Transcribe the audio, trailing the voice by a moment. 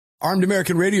Armed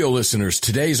American Radio listeners,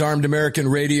 today's Armed American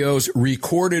Radio's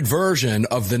recorded version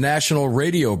of the national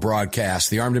radio broadcast,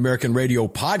 the Armed American Radio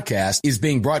podcast, is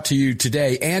being brought to you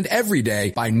today and every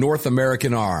day by North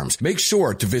American Arms. Make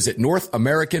sure to visit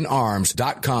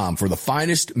NorthAmericanArms.com for the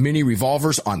finest mini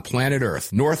revolvers on planet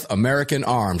Earth.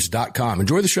 NorthAmericanArms.com.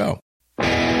 Enjoy the show.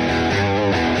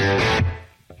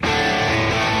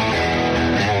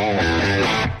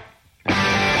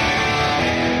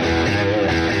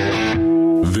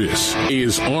 This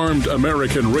is Armed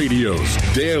American Radio's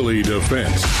Daily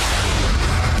Defense.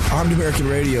 Armed American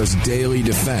Radio's Daily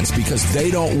Defense, because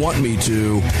they don't want me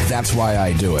to, that's why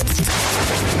I do it.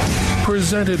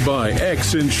 Presented by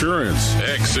X Insurance.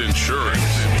 X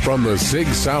Insurance. From the Sig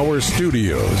Sauer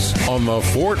Studios on the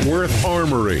Fort Worth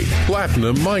Armory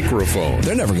Platinum Microphone.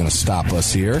 They're never going to stop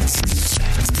us here.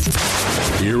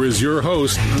 Here is your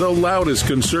host, the loudest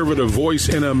conservative voice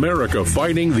in America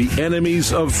fighting the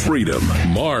enemies of freedom,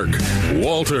 Mark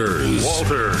Walters.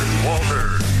 Walters.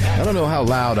 I don't know how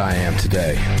loud I am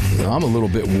today. I'm a little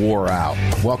bit wore out.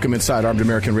 Welcome inside Armed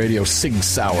American Radio Sig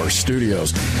Sauer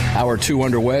Studios. Hour 2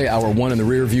 underway, hour 1 in the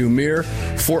rearview mirror.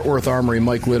 Fort Worth Armory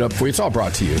mic lit up for you. It's all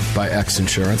brought to you by X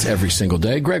Insurance every single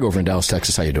day. Greg over in Dallas,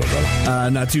 Texas. How you doing, brother?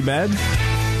 Not too bad.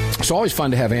 It's always fun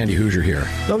to have Andy Hoosier here.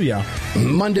 Oh, yeah.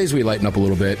 Mondays we lighten up a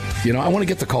little bit. You know, I want to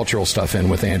get the cultural stuff in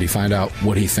with Andy, find out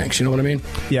what he thinks. You know what I mean?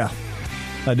 Yeah,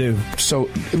 I do. So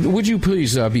would you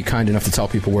please be kind enough to tell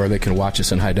people where they can watch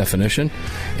us in high definition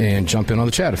and jump in on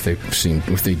the chat if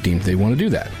they deem they want to do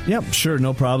that? Yep, sure,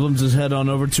 no problems. Just head on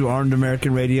over to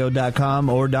armedamericanradio.com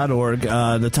or .org.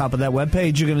 The top of that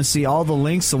webpage, you're going to see all the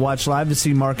links to watch live, to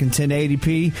see Mark in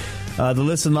 1080p. The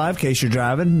listen live, in case you're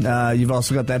driving. You've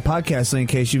also got that podcast link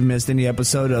in case you've missed any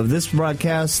episode of this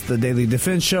broadcast, the Daily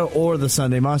Defense Show, or the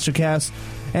Sunday Monster Cast.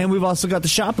 And we've also got the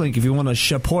shop link if you want to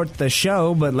support the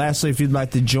show. But lastly, if you'd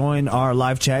like to join our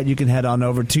live chat, you can head on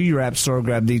over to your app store,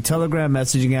 grab the Telegram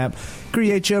messaging app,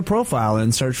 create your profile,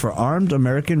 and search for Armed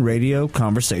American Radio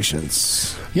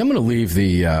Conversations. Yeah, I'm going to leave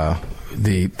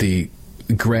the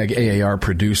Greg AAR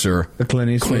producer Clint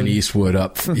Eastwood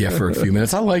up for a few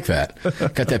minutes. I like that.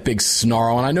 Got that big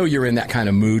snarl, and I know you're in that kind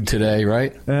of mood today,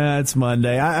 right? It's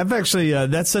Monday. I've actually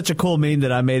that's such a cool meme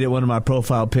that I made it one of my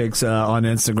profile pics on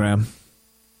Instagram.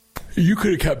 You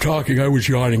could have kept talking. I was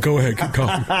yawning. Go ahead, keep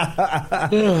talking.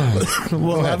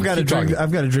 Well, I've got to drink.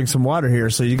 I've got to drink some water here,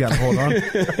 so you got to hold on.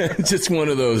 It's just one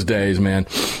of those days, man.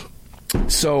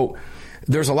 So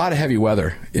there's a lot of heavy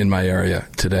weather in my area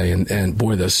today, and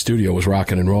boy, the studio was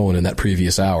rocking and rolling in that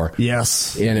previous hour.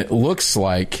 Yes. And it looks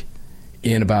like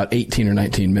in about 18 or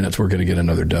 19 minutes we're going to get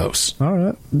another dose. All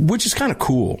right. Which is kind of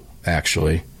cool,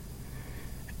 actually.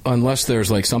 Unless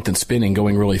there's like something spinning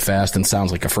going really fast and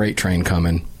sounds like a freight train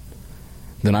coming,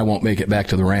 then I won't make it back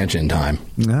to the ranch in time.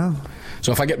 No.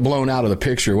 So if I get blown out of the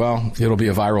picture, well, it'll be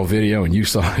a viral video, and you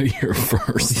saw it here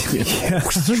first. You know?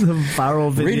 Yes, the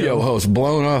viral video. Radio host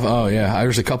blown off. Oh, yeah.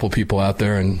 There's a couple people out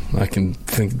there, and I can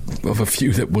think of a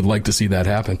few that would like to see that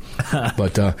happen.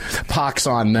 But pox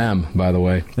on them, by the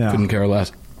way. Yeah. Couldn't care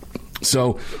less.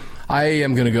 So I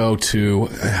am going to go to,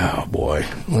 oh, boy,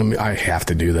 I have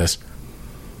to do this.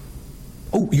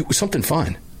 Oh, something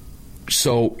fun.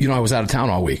 So, I was out of town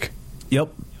all week. Yep.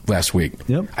 Last week.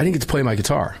 Yep. I didn't get to play my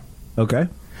guitar. Okay.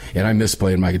 And I miss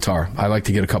playing my guitar. I like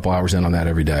to get a couple hours in on that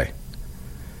every day.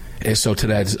 And so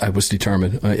today I was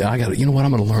determined, I'm going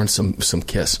to learn some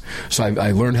Kiss. So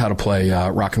I learned how to play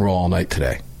Rock and Roll All Night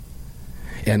today.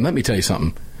 And let me tell you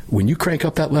something. When you crank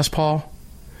up that Les Paul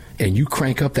and you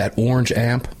crank up that orange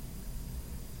amp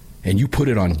and you put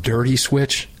it on dirty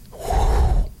switch,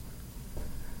 whew,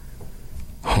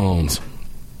 Holmes.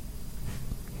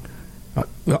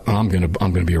 I'm gonna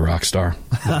be a rock star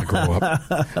when I grow up.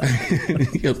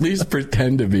 At least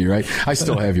pretend to be, right? I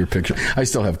still have your picture. I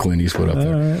still have Clint Eastwood up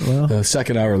there. All right, well. The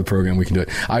second hour of the program, we can do it.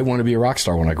 I want to be a rock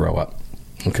star when I grow up.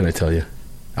 What can I tell you?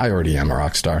 I already am a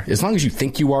rock star. As long as you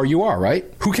think you are, right?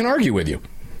 Who can argue with you?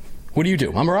 What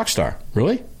do? I'm a rock star.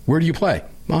 Really? Where do you play?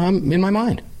 I'm in my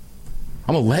mind.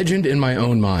 I'm a legend in my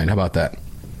own mind. How about that?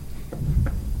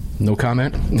 No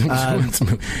comment?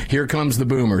 Here comes the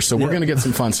boomer. So we're going to get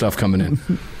some fun stuff coming in.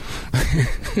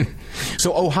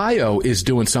 So Ohio is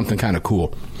doing something kind of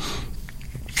cool.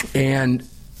 And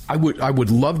I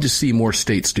would love to see more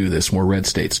states do this, more red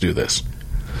states do this.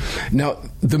 Now,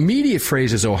 the media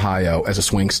phrases Ohio as a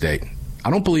swing state. I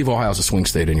don't believe Ohio is a swing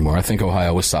state anymore. I think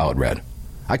Ohio is solid red.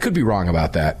 I could be wrong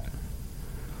about that.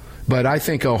 But I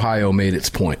think Ohio made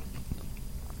its point.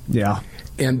 Yeah.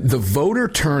 And the voter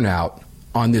turnout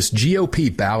on this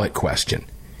GOP ballot question,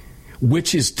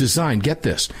 which is designed, get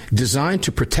this, designed to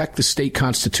protect the state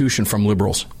constitution from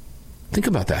liberals. Think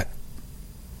about that.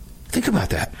 Think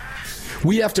about that.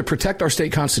 We have to protect our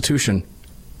state constitution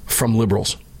from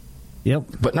liberals. Yep.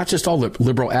 But not just all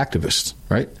liberal activists,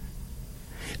 right?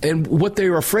 And what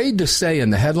they're afraid to say in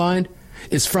the headline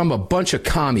is from a bunch of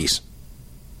commies,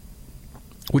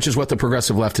 which is what the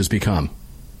progressive left has become,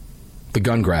 the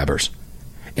gun grabbers.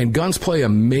 And guns play a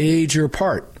major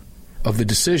part of the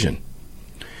decision.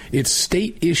 It's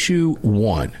state issue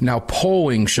 1. Now,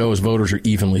 polling shows voters are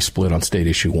evenly split on state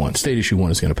issue 1. State issue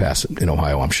 1 is going to pass in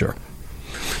Ohio, I'm sure.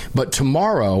 But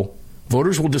tomorrow,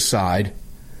 voters will decide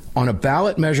on a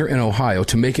ballot measure in Ohio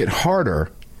to make it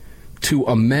harder to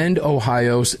amend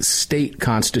Ohio's state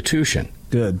constitution.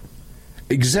 Good.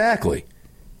 Exactly.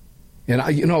 And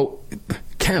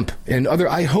Kemp and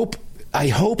I hope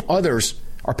others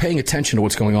are paying attention to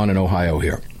what's going on in Ohio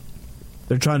here.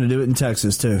 They're trying to do it in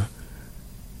Texas, too.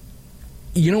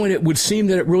 And it would seem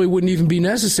that it really wouldn't even be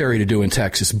necessary to do in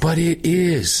Texas, but it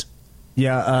is.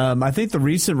 Yeah, I think the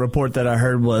recent report that I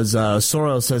heard was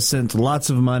Soros has sent lots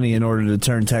of money in order to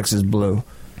turn Texas blue.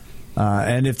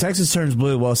 And if Texas turns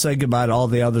blue, well, say goodbye to all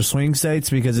the other swing states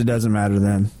because it doesn't matter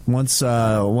then. Once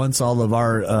all of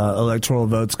our electoral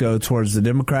votes go towards the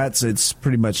Democrats, it's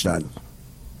pretty much done.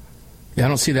 Yeah, I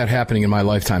don't see that happening in my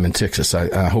lifetime in Texas.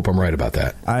 I hope I'm right about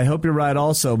that. I hope you're right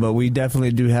also, but we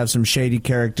definitely do have some shady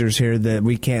characters here that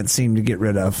we can't seem to get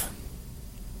rid of.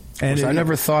 And I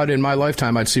never thought in my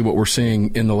lifetime I'd see what we're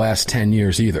seeing in the last 10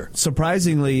 years either.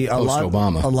 Surprisingly, a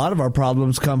lot of our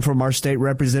problems come from our state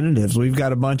representatives. We've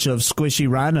got a bunch of squishy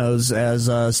rhinos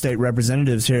as state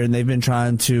representatives here, and they've been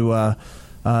trying to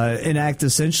enact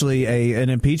essentially an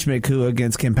impeachment coup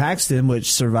against Ken Paxton,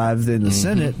 which survived in the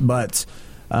Senate, but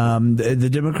the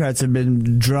Democrats have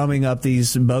been drumming up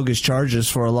these bogus charges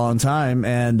for a long time,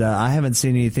 and I haven't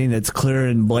seen anything that's clear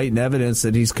and blatant evidence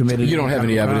that he's committed. You don't have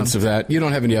any evidence of that. You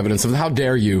don't have any evidence of that. How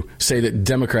dare you say that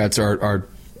Democrats are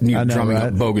drumming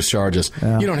up bogus charges?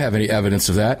 Yeah. You don't have any evidence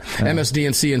of that. Yeah.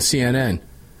 MSDNC and CNN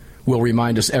will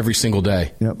remind us every single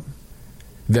day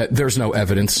that there's no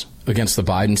evidence against the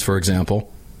Bidens, for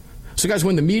example. So, guys,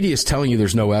 when the media is telling you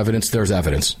there's no evidence, there's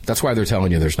evidence. That's why they're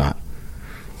telling you there's not.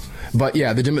 But,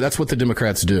 yeah, that's what the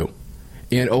Democrats do.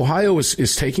 And Ohio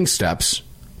is taking steps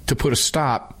to put a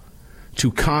stop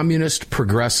to communist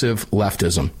progressive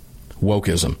leftism,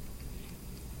 wokeism,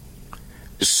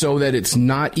 so that it's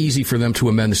not easy for them to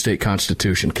amend the state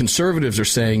constitution. Conservatives are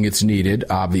saying it's needed,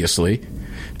 obviously,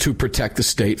 to protect the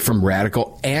state from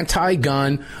radical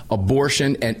anti-gun,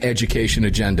 abortion, and education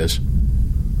agendas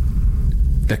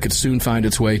that could soon find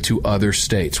its way to other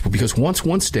states. Because once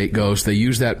one state goes, they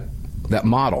use that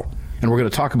model. And we're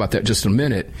going to talk about that in just a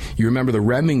minute. You remember the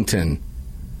Remington.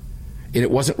 And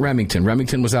it wasn't Remington.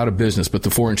 Remington was out of business, but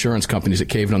the 4 insurance companies that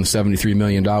caved on the $73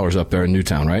 million up there in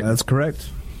Newtown, right? That's correct.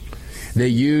 They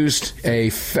used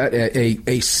a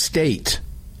state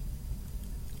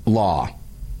law.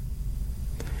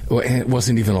 Well, it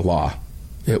wasn't even a law.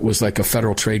 It was like a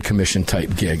Federal Trade Commission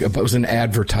type gig. It was an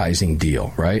advertising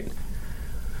deal, right?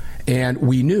 And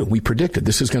we predicted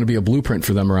this is going to be a blueprint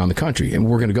for them around the country. And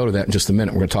we're going to go to that in just a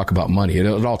minute. We're going to talk about money. It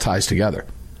all ties together.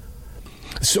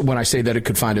 So when I say that it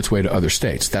could find its way to other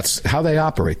states, that's how they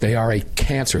operate. They are a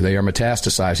cancer. They are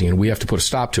metastasizing, and we have to put a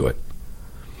stop to it.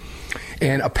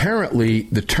 And apparently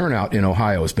the turnout in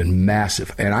Ohio has been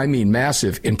massive. And I mean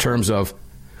massive in terms of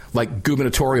like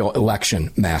gubernatorial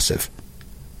election massive,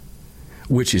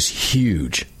 which is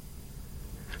huge.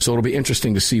 So it'll be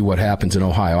interesting to see what happens in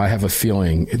Ohio. I have a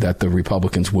feeling that the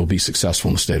Republicans will be successful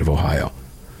in the state of Ohio.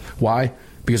 Why?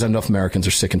 Because enough Americans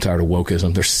are sick and tired of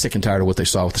wokeism. They're sick and tired of what they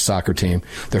saw with the soccer team.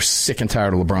 They're sick and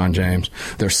tired of LeBron James.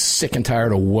 They're sick and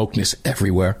tired of wokeness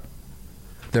everywhere.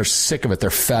 They're sick of it. They're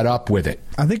fed up with it.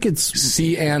 I think it's...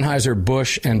 See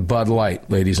Anheuser-Busch and Bud Light,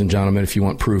 ladies and gentlemen, if you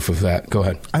want proof of that. Go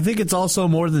ahead. I think it's also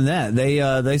more than that.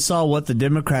 They saw what the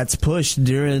Democrats pushed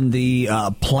during the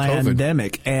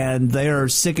pandemic, and they are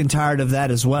sick and tired of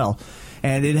that as well.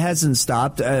 And it hasn't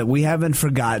stopped. We haven't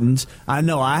forgotten. I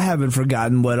know I haven't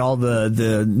forgotten what all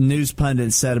the news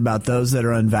pundits said about those that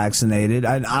are unvaccinated.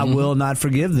 I will not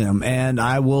forgive them. And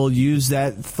I will use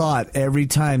that thought every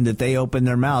time that they open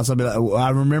their mouths. I'll be like, I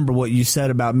remember what you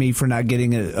said about me for not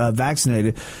getting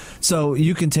vaccinated. So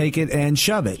you can take it and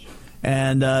shove it.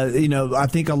 And, I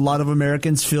think a lot of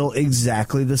Americans feel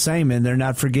exactly the same, and they're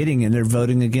not forgetting, and they're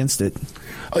voting against it.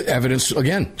 Evidence,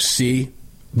 again, see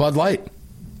Bud Light.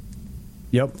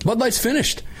 Yep. Bud Light's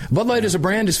finished. Bud Light as a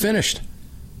brand is finished.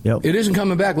 Yep. It isn't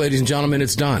coming back, ladies and gentlemen.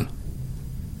 It's done.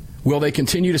 Will they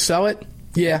continue to sell it?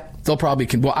 Yeah, they'll probably.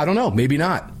 Well, I don't know. Maybe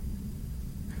not.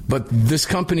 But this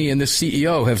company and this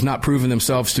CEO have not proven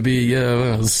themselves to be,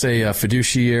 let's say,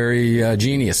 fiduciary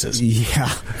geniuses.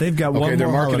 Yeah, they've got one more their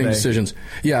marketing holiday. Decisions.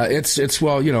 Yeah, it's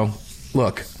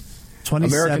Look,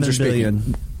 Americans are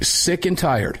speaking sick and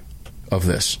tired of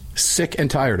this. Sick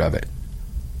and tired of it,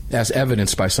 as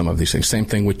evidenced by some of these things. Same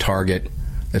thing with Target,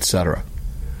 etc.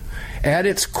 At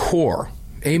its core,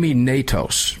 Amy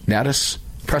Natos,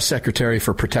 press secretary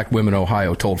for Protect Women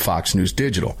Ohio, told Fox News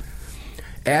Digital,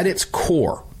 at its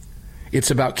core, it's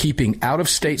about keeping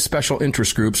out-of-state special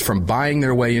interest groups from buying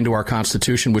their way into our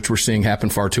Constitution, which we're seeing happen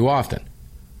far too often.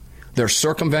 They're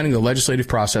circumventing the legislative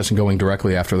process and going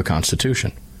directly after the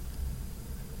Constitution.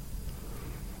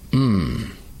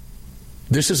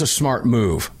 This is a smart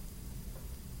move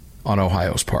on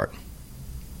Ohio's part.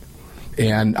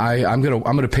 And I'm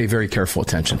going to pay very careful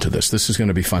attention to this. This is going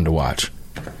to be fun to watch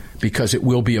because it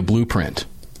will be a blueprint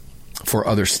for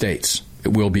other states.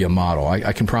 It will be a model.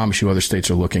 I can promise you other states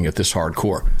are looking at this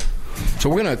hardcore. So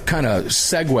we're going to kind of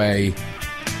segue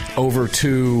over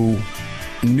to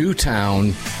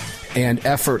Newtown and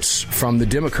efforts from the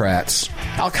Democrats.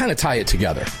 I'll kind of tie it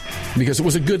together because it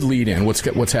was a good lead-in,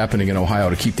 what's happening in Ohio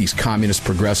to keep these communist,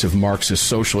 progressive, Marxist,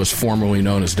 socialists, formerly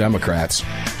known as Democrats,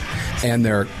 and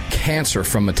their cancer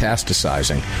from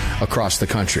metastasizing across the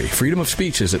country. Freedom of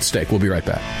speech is at stake. We'll be right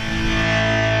back.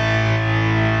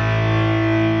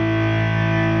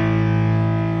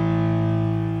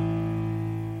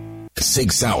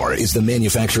 Sig Sauer is the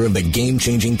manufacturer of the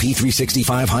game-changing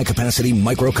P365 high-capacity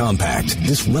micro-compact.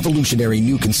 This revolutionary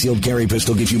new concealed carry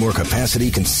pistol gives you more capacity,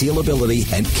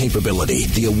 concealability, and capability.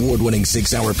 The award-winning Sig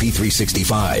Sauer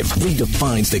P365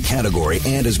 redefines the category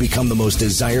and has become the most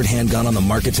desired handgun on the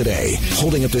market today.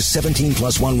 Holding up to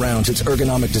 17+1 rounds, its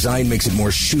ergonomic design makes it more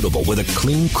shootable with a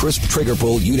clean, crisp trigger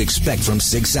pull you'd expect from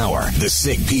Sig Sauer. The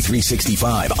Sig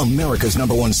P365, America's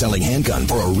 #1 selling handgun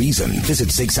for a reason. Visit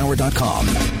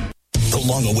SigSauer.com. The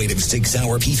long-awaited Sig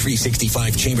Sauer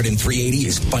P365 chambered in .380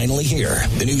 is finally here.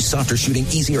 The new softer shooting,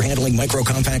 easier handling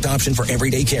micro-compact option for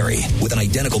everyday carry. With an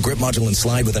identical grip module and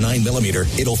slide with a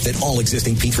 9mm, it'll fit all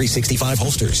existing P365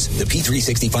 holsters. The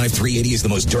P365 .380 is the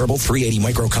most durable .380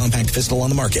 micro-compact pistol on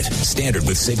the market. Standard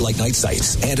with SIG-like night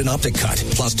sights and an optic cut,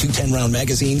 plus 2 10-round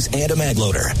magazines and a mag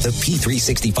loader. The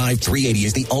P365 .380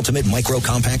 is the ultimate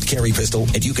micro-compact carry pistol,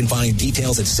 and you can find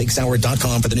details at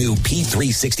SigSauer.com for the new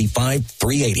P365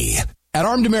 .380. At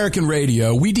Armed American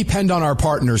Radio, we depend on our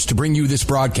partners to bring you this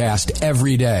broadcast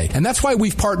every day. And that's why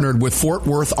we've partnered with Fort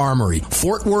Worth Armory.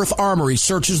 Fort Worth Armory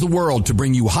searches the world to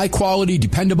bring you high-quality,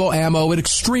 dependable ammo at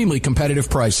extremely competitive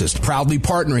prices. Proudly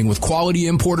partnering with quality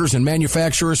importers and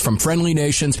manufacturers from friendly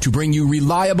nations to bring you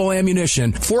reliable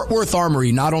ammunition, Fort Worth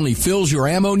Armory not only fills your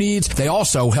ammo needs, they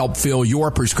also help fill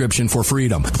your prescription for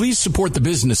freedom. Please support the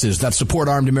businesses that support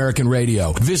Armed American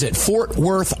Radio. Visit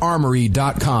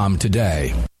FortWorthArmory.com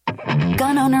today.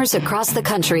 Gun owners across the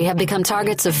country have become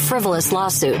targets of frivolous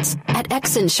lawsuits. At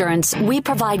X Insurance, we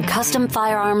provide custom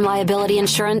firearm liability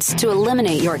insurance to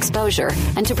eliminate your exposure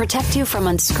and to protect you from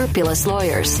unscrupulous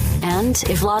lawyers. And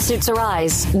if lawsuits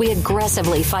arise, we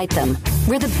aggressively fight them.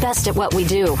 We're the best at what we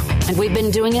do, and we've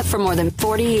been doing it for more than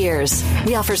 40 years.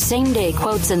 We offer same-day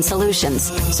quotes and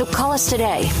solutions. So call us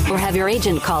today or have your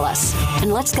agent call us,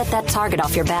 and let's get that target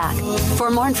off your back. For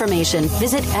more information,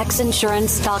 visit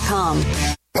xinsurance.com.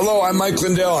 Hello, I'm Mike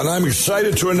Lindell, and I'm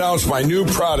excited to announce my new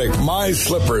product, My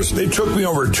Slippers. They took me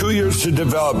over 2 years to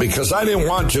develop because I didn't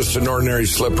want just an ordinary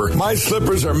slipper. My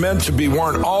slippers are meant to be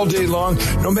worn all day long,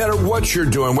 no matter what you're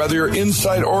doing, whether you're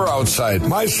inside or outside.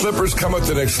 My slippers come with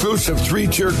an exclusive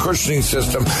 3-tier cushioning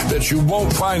system that you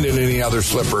won't find in any other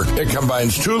slipper. It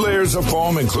combines 2 layers of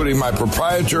foam, including my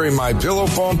proprietary My Pillow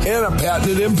foam and a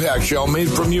patented impact gel made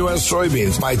from U.S.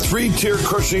 soybeans. My 3-tier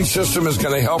cushioning system is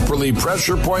going to help relieve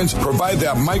pressure points, provide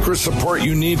that micro support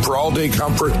you need for all-day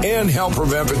comfort, and help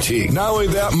prevent fatigue. Not only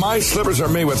that, my slippers are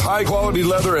made with high-quality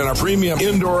leather and a premium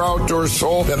indoor-outdoor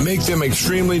sole that make them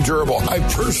extremely durable. I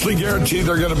personally guarantee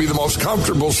they're going to be the most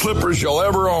comfortable slippers you'll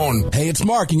ever own. Hey, it's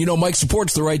Mark, and you know Mike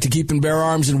supports the right to keep and bear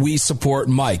arms, and we support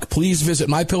Mike. Please visit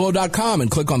MyPillow.com and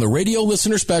click on the radio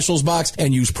listener specials box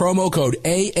and use promo code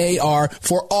AAR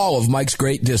for all of Mike's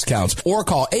great discounts. Or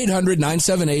call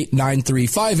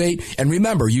 800-978-9358, and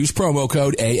remember, use promo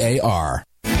code AAR.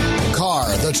 Car,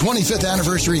 the 25th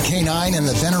anniversary K9 and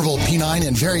the venerable P9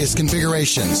 in various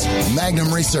configurations.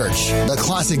 Magnum Research, the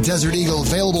classic Desert Eagle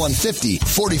available in 50,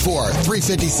 44,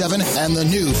 357, and the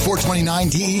new 429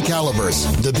 DE calibers.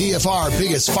 The BFR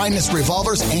biggest finest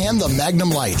revolvers and the Magnum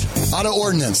Light. Auto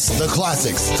Ordnance, the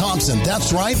classics. Thompson,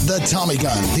 that's right, the Tommy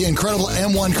gun, the incredible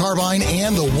M1 carbine,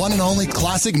 and the one and only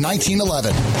classic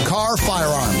 1911. Car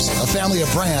Firearms, a family of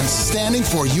brands standing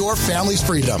for your family's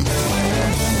freedom.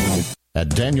 At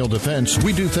Daniel Defense,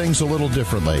 we do things a little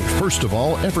differently. First of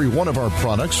all, every one of our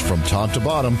products, from top to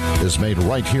bottom, is made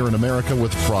right here in America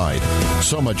with pride.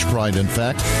 So much pride, in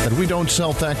fact, that we don't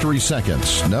sell factory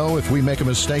seconds. No, if we make a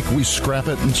mistake, we scrap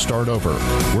it and start over.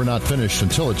 We're not finished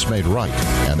until it's made right.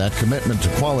 And that commitment to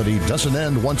quality doesn't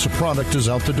end once a product is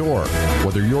out the door.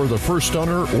 Whether you're the first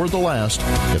owner or the last,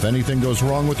 if anything goes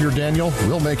wrong with your Daniel,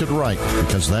 we'll make it right,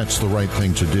 because that's the right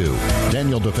thing to do.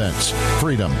 Daniel Defense.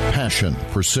 Freedom, passion,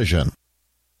 precision.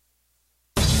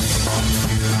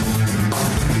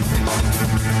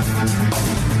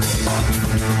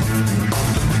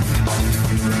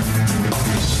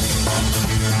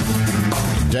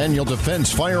 Daniel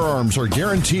Defense firearms are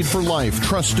guaranteed for life,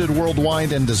 trusted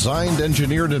worldwide, and designed,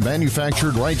 engineered, and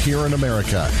manufactured right here in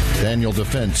America. Daniel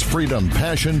Defense, freedom,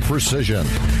 passion, precision.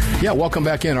 Yeah, welcome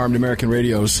back in Armed American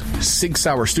Radio's Sig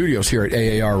Sauer Studios here at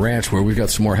AAR Ranch, where we've got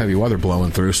some more heavy weather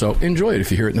blowing through. So enjoy it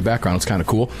if you hear it in the background. It's kind of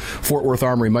cool. Fort Worth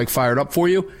Armory mic fired up for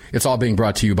you. It's all being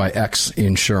brought to you by X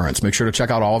Insurance. Make sure to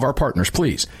check out all of our partners,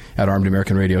 please, at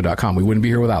ArmedAmericanRadio.com. We wouldn't be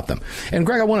here without them. And,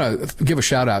 Greg, I want to give a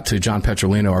shout-out to John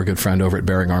Petrolino, our good friend over at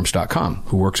BearingArms.com,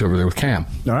 who works over there with Cam.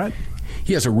 All right.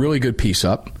 He has a really good piece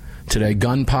up today,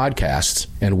 gun podcasts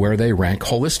and where they rank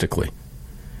holistically.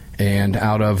 And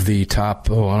out of the top,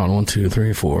 1, 2,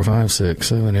 3, 4, 5, 6,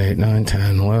 7, 8, 9,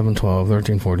 10, 11, 12,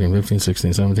 13, 14, 15,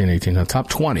 16, 17, 18, the top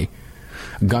 20,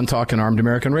 Gun Talk and Armed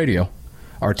American Radio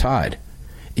are tied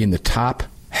in the top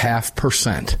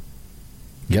 0.5%.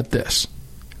 Get this,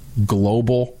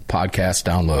 global podcast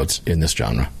downloads in this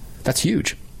genre. That's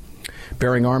huge.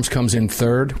 Bearing Arms comes in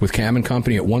third with Cam and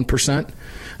Company at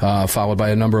 1%, followed by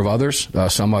a number of others,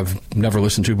 some I've never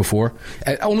listened to before,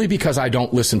 only because I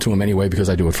don't listen to them anyway because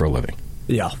I do it for a living.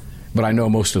 Yeah. But I know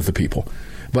most of the people.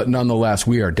 But nonetheless,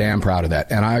 we are damn proud of that.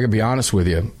 And I got to be honest with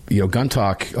you, Gun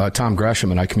Talk, Tom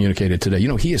Gresham and I communicated today.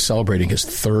 He is celebrating his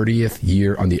 30th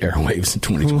year on the airwaves in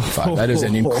 2025. That is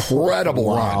an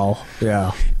incredible run.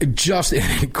 Yeah. Just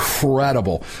an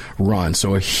incredible run.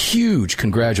 So a huge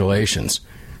congratulations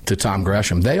to Tom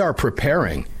Gresham. They are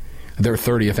preparing their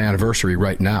 30th anniversary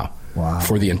right now. Wow.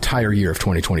 For the entire year of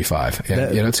 2025.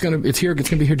 And it's going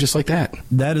to be here just like that.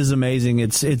 That is amazing.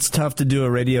 It's tough to do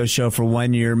a radio show for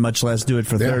 1 year, much less do it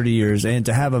for 30 years, and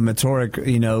to have a meteoric,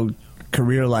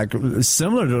 career like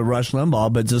similar to Rush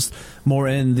Limbaugh, but just more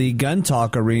in the gun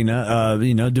talk arena.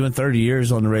 Doing 30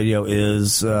 years on the radio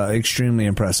is extremely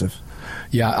impressive.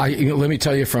 Yeah, let me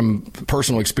tell you from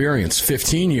personal experience,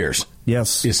 15 years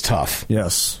is tough.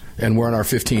 Yes. And we're in our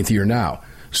 15th year now.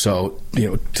 So,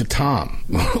 to Tom,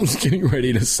 who's getting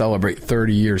ready to celebrate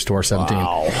 30 years to our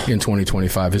 17th in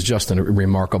 2025 is just a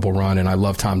remarkable run, and I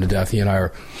love Tom to death. He and I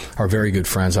are very good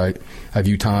friends. I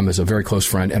view Tom as a very close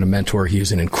friend and a mentor. He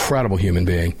is an incredible human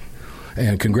being,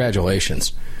 and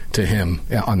congratulations to him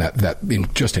on that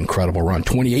just incredible run.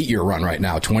 28-year run right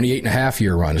now,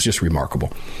 28.5-year run is just remarkable.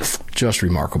 Just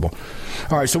remarkable.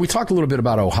 All right, so we talked a little bit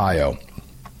about Ohio,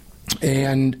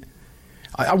 and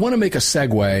I want to make a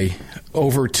segue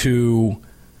over to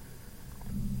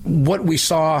what we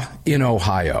saw in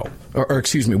Ohio, or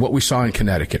excuse me, what we saw in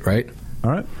Connecticut, right?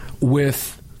 All right.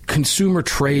 With consumer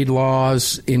trade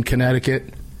laws in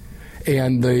Connecticut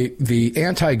and the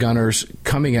anti-gunners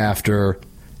coming after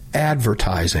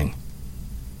advertising,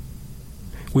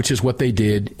 which is what they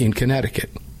did in Connecticut.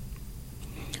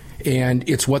 And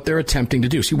it's what they're attempting to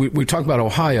do. See, we talk about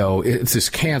Ohio, it's this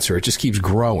cancer, it just keeps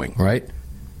growing, right?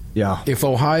 Yeah. If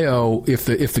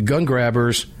the gun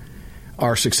grabbers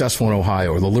are successful in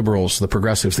Ohio, or the liberals, the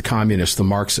progressives, the communists, the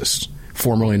Marxists,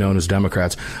 formerly known as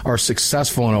Democrats, are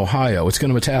successful in Ohio, it's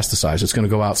going to metastasize. It's going to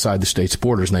go outside the state's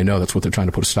borders, and they know that's what they're trying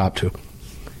to put a stop to.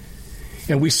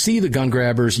 And we see the gun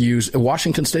grabbers use...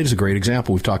 Washington State is a great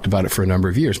example. We've talked about it for a number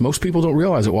of years. Most people don't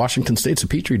realize that Washington State's a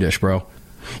petri dish, bro.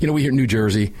 We hear New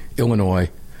Jersey, Illinois.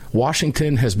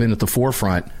 Washington has been at the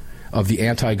forefront of the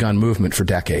anti-gun movement for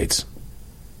decades.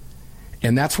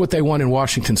 And that's what they want in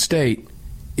Washington State,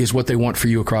 is what they want for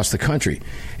you across the country.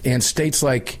 And states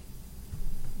like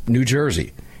New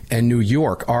Jersey and New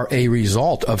York are a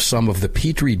result of some of the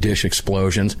petri dish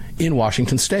explosions in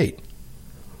Washington State.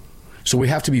 So we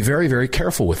have to be very, very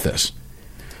careful with this.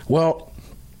 Well,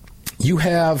 you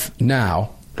have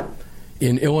now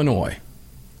in Illinois,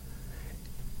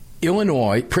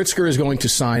 Pritzker is going to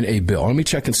sign a bill. Let me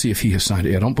check and see if he has signed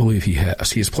it. I don't believe he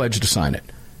has. He has pledged to sign it.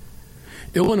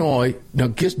 Illinois, now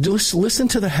just listen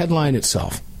to the headline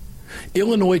itself.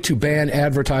 Illinois to ban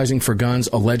advertising for guns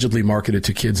allegedly marketed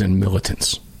to kids and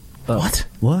militants. What?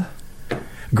 What?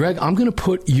 Greg, I'm going to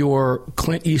put your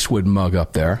Clint Eastwood mug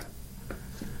up there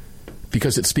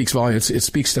because it speaks volumes. It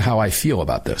speaks to how I feel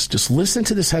about this. Just listen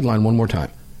to this headline one more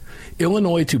time.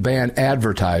 Illinois to ban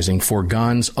advertising for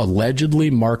guns allegedly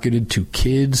marketed to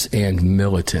kids and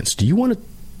militants. Do you want to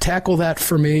tackle that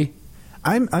for me?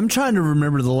 I'm trying to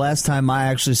remember the last time I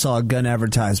actually saw a gun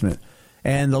advertisement.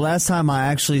 And the last time I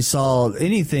actually saw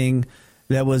anything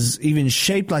that was even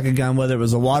shaped like a gun, whether it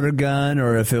was a water gun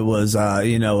or if it was,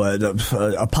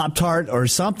 a Pop-Tart or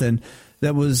something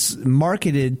that was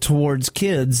marketed towards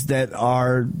kids that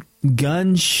are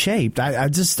gun-shaped.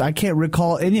 I can't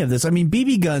recall any of this. I mean,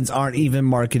 BB guns aren't even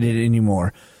marketed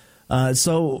anymore.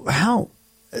 So how...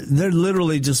 They're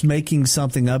literally just making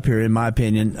something up here, in my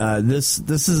opinion. This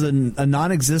is a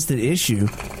non-existent issue.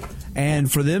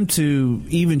 And for them to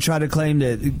even try to claim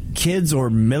that kids or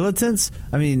militants,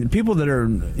 I mean, people that are,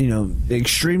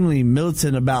 extremely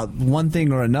militant about one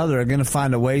thing or another are going to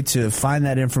find a way to find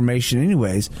that information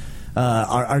anyways.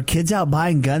 Are kids out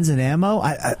buying guns and ammo?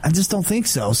 I just don't think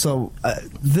so. So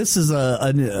this is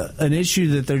an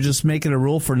issue that they're just making a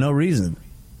rule for no reason.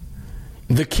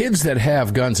 The kids that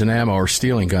have guns and ammo are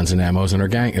stealing guns and ammo and they're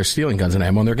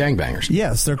gangbangers.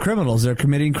 Yes, they're criminals. They're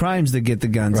committing crimes to get the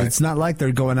guns. Right. It's not like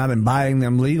they're going out and buying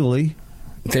them legally.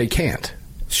 They can't.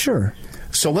 Sure.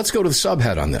 So let's go to the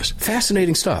subhead on this.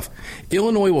 Fascinating stuff.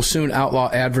 Illinois will soon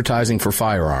outlaw advertising for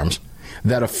firearms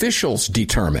that officials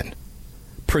determine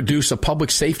produce a public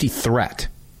safety threat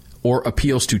or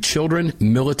appeals to children,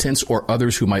 militants, or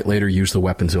others who might later use the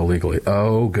weapons illegally.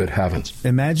 Oh, good heavens.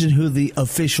 Imagine who the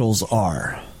officials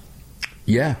are.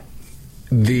 Yeah.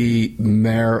 The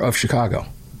mayor of Chicago.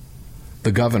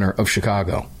 The governor of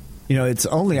Chicago. It's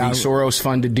only... The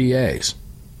Soros-funded DAs.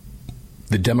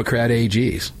 The Democrat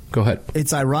AGs. Go ahead.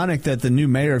 It's ironic that the new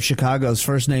mayor of Chicago's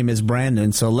first name is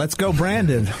Brandon, so let's go,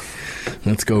 Brandon.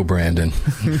 Let's go, Brandon.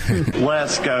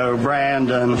 Let's go,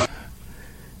 Brandon.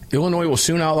 Illinois will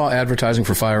soon outlaw advertising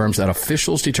for firearms that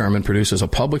officials determine produces a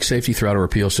public safety threat or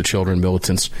appeals to children,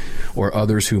 militants, or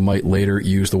others who might later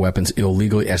use the weapons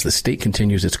illegally as the state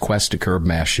continues its quest to curb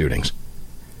mass shootings.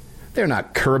 They're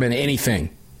not curbing anything.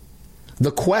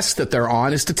 The quest that they're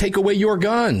on is to take away your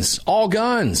guns, all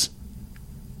guns.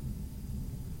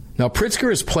 Now,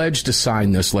 Pritzker has pledged to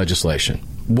sign this legislation.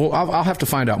 Well, I'll have to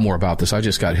find out more about this. I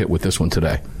just got hit with this one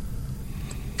today.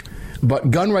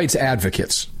 But gun rights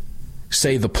advocates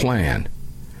say the plan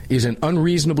is an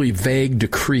unreasonably vague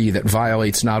decree that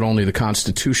violates not only the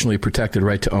constitutionally protected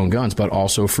right to own guns, but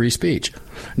also free speech.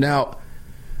 Now,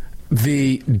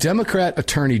 the Democrat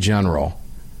Attorney General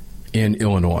in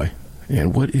Illinois,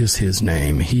 and what is his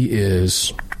name? He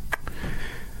is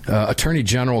Attorney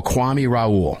General Kwame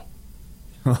Raoul.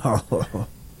 What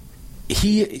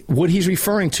he's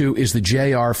referring to is the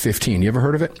JR-15. You ever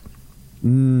heard of it?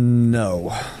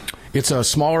 No. It's a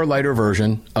smaller, lighter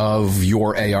version of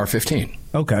your AR-15.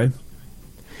 Okay.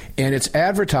 And it's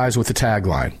advertised with the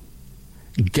tagline,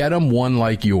 "Get 'em one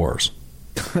like yours."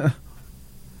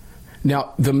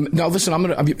 Now listen,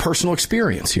 I'm personal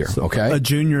experience here, okay? A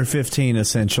junior 15,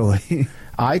 essentially.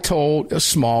 I told a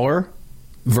smaller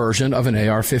version of an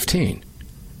AR-15.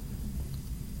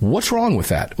 What's wrong with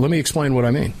that? Let me explain what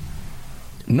I mean.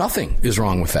 Nothing is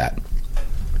wrong with that.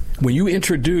 When you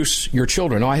introduce your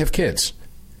children, I have kids.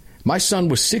 My son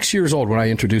was 6 years old when I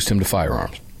introduced him to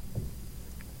firearms.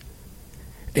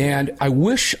 And I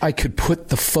wish I could put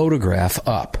the photograph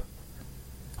up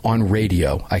on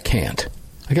radio. I can't.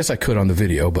 I guess I could on the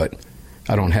video, but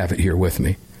I don't have it here with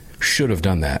me. Should have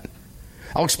done that.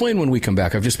 I'll explain when we come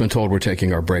back. I've just been told we're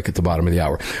taking our break at the bottom of the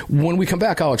hour. When we come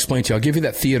back, I'll explain to you. I'll give you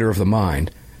that theater of the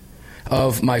mind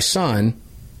of my son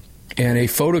and a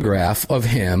photograph of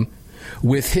him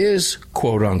with his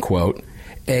quote-unquote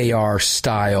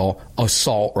AR-style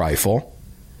assault rifle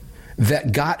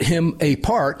that got him a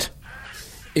part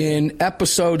in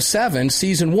Episode 7,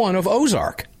 Season 1 of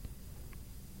Ozark.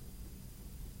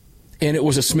 And it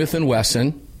was a Smith &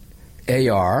 Wesson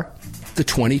AR, the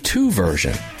 22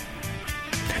 version.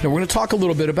 Now, we're going to talk a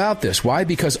little bit about this. Why?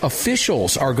 Because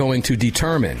officials are going to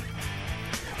determine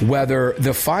whether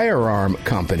the firearm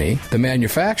company, the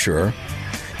manufacturer,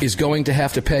 is going to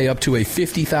have to pay up to a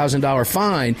 $50,000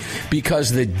 fine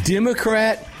because the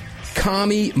Democrat,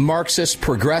 commie, Marxist,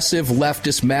 progressive,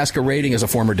 leftist masquerading as a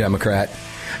former Democrat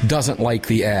doesn't like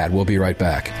the ad. We'll be right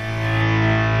back.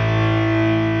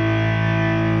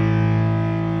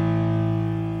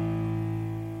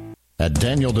 At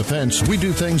Daniel Defense, we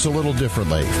do things a little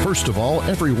differently. First of all,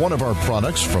 every one of our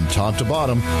products from top to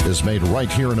bottom is made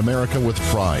right here in America with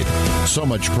pride. So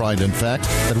much pride, in fact,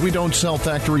 that we don't sell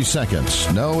factory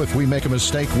seconds. No, if we make a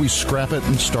mistake, we scrap it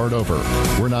and start over.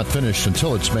 We're not finished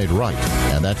until it's made right.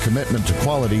 And that commitment to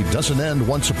quality doesn't end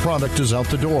once a product is out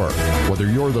the door. Whether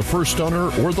you're the first owner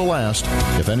or the last,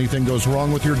 if anything goes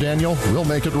wrong with your Daniel, we'll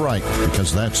make it right,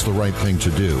 because that's the right thing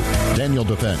to do. Daniel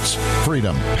Defense.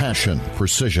 Freedom, passion,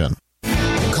 precision.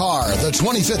 Car, the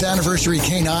 25th anniversary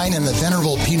K9 and the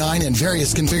venerable P9 in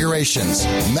various configurations.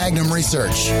 Magnum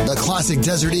Research, the classic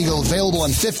Desert Eagle available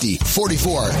in 50,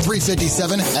 44,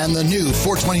 357, and the new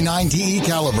 429 DE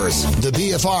calibers. The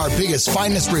BFR biggest,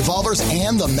 finest revolvers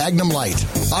and the Magnum Light.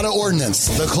 Auto Ordnance,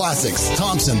 the classics.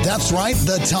 Thompson, that's right,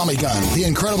 the Tommy gun, the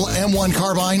incredible M1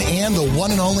 carbine, and the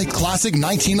one and only classic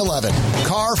 1911.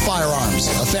 Car Firearms,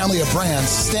 a family of brands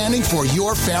standing for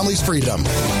your family's freedom.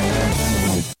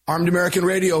 Armed American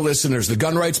Radio listeners, the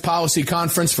Gun Rights Policy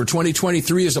Conference for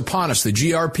 2023 is upon us, the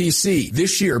GRPC,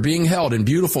 this year being held in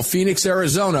beautiful Phoenix,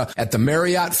 Arizona at the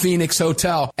Marriott Phoenix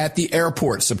Hotel at the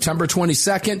airport, September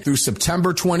 22nd through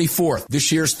September 24th.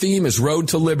 This year's theme is Road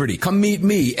to Liberty. Come meet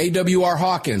me, A.W.R.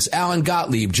 Hawkins, Alan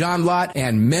Gottlieb, John Lott,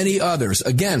 and many others.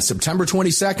 Again, September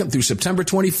 22nd through September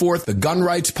 24th, the Gun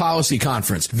Rights Policy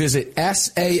Conference. Visit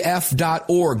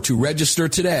saf.org to register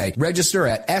today. Register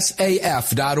at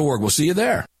saf.org. We'll see you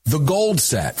there. The Gold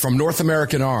Set from North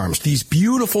American Arms. These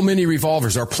beautiful mini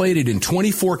revolvers are plated in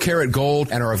 24 karat gold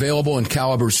and are available in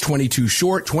calibers 22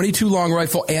 short, 22 long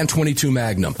rifle, and 22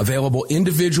 magnum. Available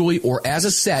individually or as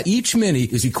a set, each mini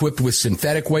is equipped with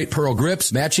synthetic weight pearl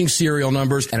grips, matching serial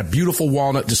numbers, and a beautiful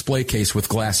walnut display case with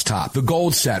glass top. The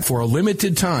Gold Set for a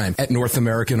limited time at North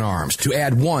American Arms. To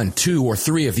add 1, 2, or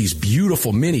 3 of these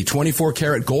beautiful mini 24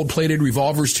 karat gold-plated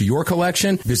revolvers to your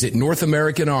collection, visit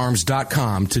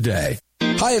NorthAmericanArms.com today.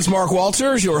 Hi, it's Mark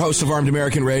Walters, your host of Armed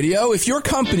American Radio. If your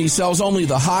company sells only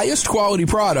the highest quality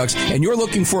products and you're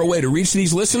looking for a way to reach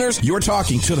these listeners, you're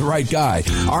talking to the right guy.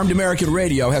 Armed American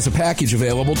Radio has a package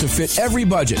available to fit every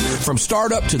budget, from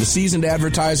startup to the seasoned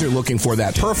advertiser looking for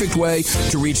that perfect way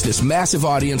to reach this massive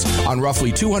audience on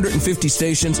roughly 250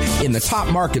 stations in the top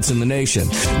markets in the nation.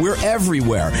 We're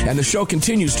everywhere, and the show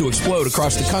continues to explode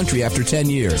across the country after 10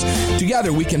 years.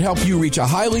 Together, we can help you reach a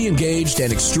highly engaged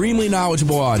and extremely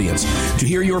knowledgeable audience. To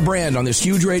hear your brand on this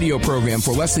huge radio program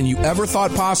for less than you ever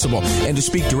thought possible and to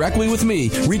speak directly with me,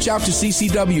 reach out to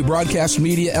CCW Broadcast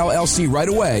Media LLC right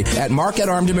away at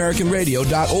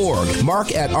mark@armedamericanradio.org.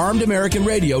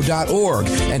 mark@armedamericanradio.org.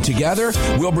 And together,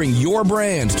 we'll bring your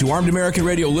brand to Armed American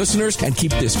Radio listeners and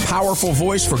keep this powerful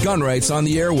voice for gun rights on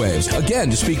the airwaves. Again,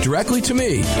 to speak directly to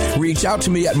me, reach out to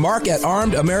me at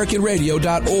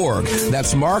mark@armedamericanradio.org.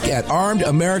 That's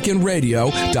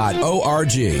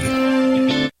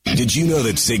mark@armedamericanradio.org. Did you know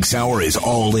that Sig Sauer is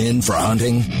all in for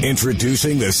hunting?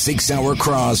 Introducing the Sig Sauer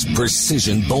Cross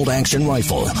Precision Bolt Action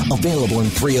Rifle. Available in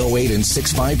 .308 and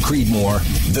 6.5 Creedmoor.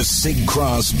 The Sig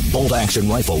Cross Bolt Action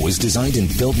Rifle was designed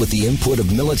and built with the input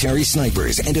of military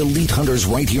snipers and elite hunters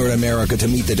right here in America to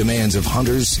meet the demands of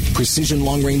hunters, precision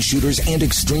long-range shooters, and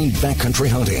extreme backcountry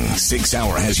hunting. Sig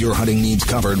Sauer has your hunting needs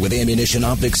covered with ammunition,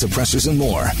 optics, suppressors, and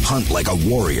more. Hunt like a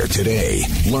warrior today.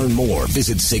 Learn more.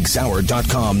 Visit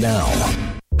SigSauer.com now.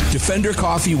 Defender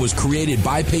Coffee was created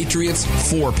by patriots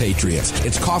for patriots.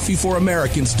 It's coffee for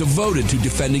Americans devoted to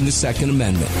defending the Second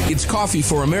Amendment. It's coffee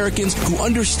for Americans who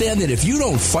understand that if you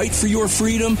don't fight for your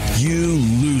freedom, you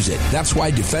lose it. That's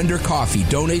why Defender Coffee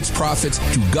donates profits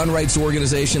to gun rights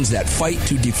organizations that fight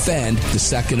to defend the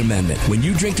Second Amendment. When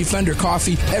you drink Defender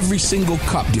Coffee, every single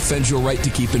cup defends your right to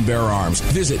keep and bear arms.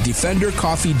 Visit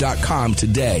DefenderCoffee.com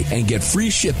today and get free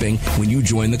shipping when you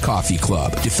join the coffee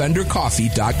club.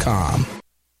 DefenderCoffee.com.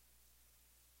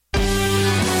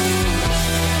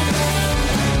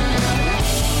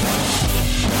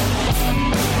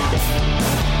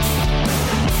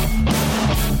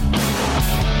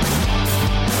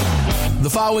 The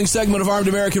following segment of Armed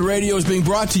American Radio is being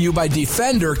brought to you by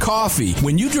Defender Coffee.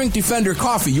 When you drink Defender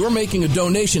Coffee, you're making a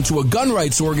donation to a gun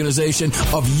rights organization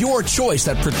of your choice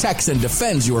that protects and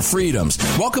defends your freedoms.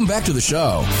 Welcome back to the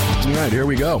show. All right, here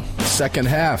we go. Second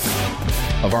half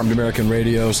of Armed American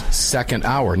Radio's second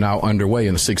hour now underway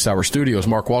in the Sig Sauer studios.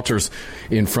 Mark Walters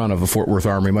in front of the Fort Worth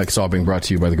Armory. Mike, it's all being brought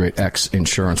to you by the great X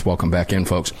Insurance. Welcome back in,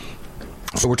 folks.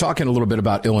 So we're talking a little bit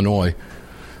about Illinois.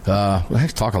 I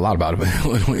talk a lot about it, but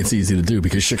Illinois, it's easy to do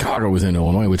because Chicago was in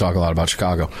Illinois. We talk a lot about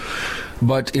Chicago.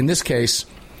 But in this case,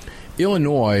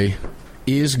 Illinois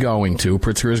is going to,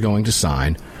 Pritzker is going to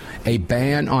sign a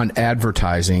ban on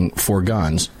advertising for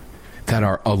guns that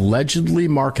are allegedly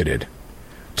marketed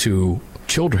to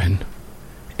children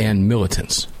and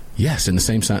militants. Yes, in the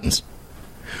same sentence.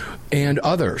 and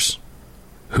others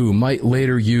who might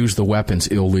later use the weapons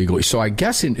illegally. So I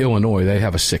guess in Illinois they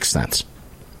have a sixth sense.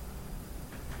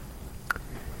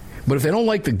 But if they don't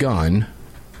like the gun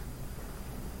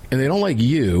and they don't like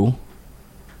you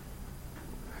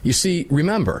see,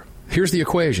 remember, here's the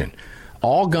equation.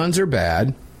 All guns are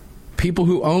bad. People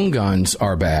who own guns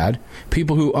are bad.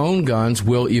 People who own guns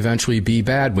will eventually be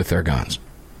bad with their guns.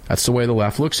 That's the way the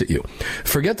left looks at you.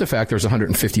 Forget the fact there's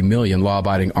 150 million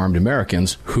law-abiding armed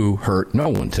Americans who hurt no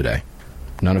one today.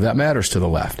 None of that matters to the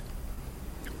left.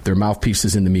 Their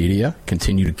mouthpieces in the media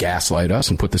continue to gaslight us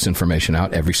and put this information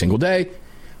out every single day.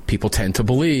 People tend to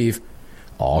believe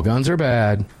all guns are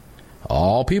bad,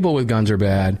 all people with guns are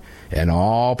bad, and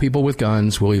all people with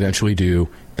guns will eventually do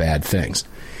bad things.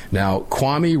 Now,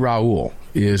 Kwame Raoul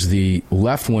is the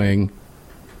left-wing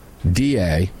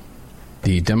DA,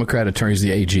 the Democrat attorney,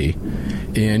 the AG,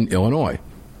 in Illinois.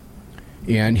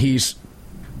 And he's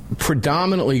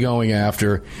predominantly going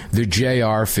after the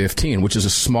JR-15, which is a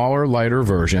smaller, lighter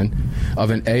version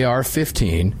of an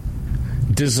AR-15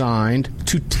 designed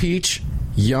to teach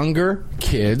younger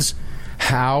kids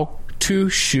how to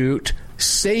shoot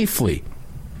safely.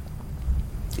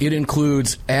 It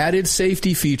includes added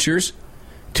safety features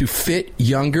to fit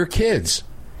younger kids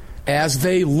as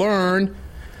they learn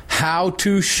how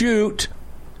to shoot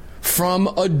from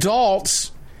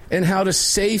adults and how to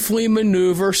safely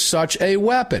maneuver such a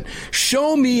weapon.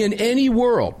 Show me in any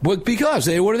world, because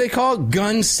what do they call it?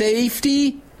 Gun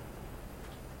safety?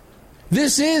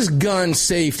 This is gun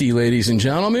safety, ladies and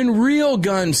gentlemen, real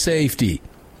gun safety.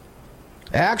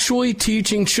 Actually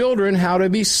teaching children how to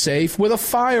be safe with a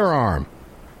firearm.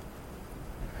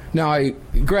 Now,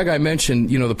 Greg, I mentioned,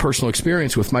 the personal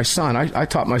experience with my son. I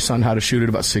taught my son how to shoot at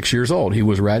about 6 years old. He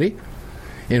was ready,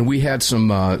 and we had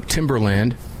some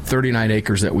timberland, 39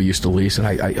 acres that we used to lease, and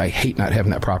I hate not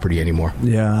having that property anymore.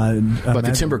 Yeah. But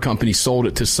the timber company sold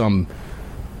it to some,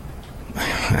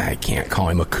 I can't call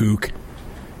him a kook.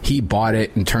 He bought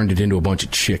it and turned it into a bunch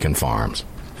of chicken farms.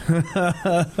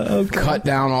 Okay. Cut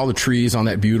down all the trees on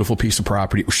that beautiful piece of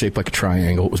property. It was shaped like a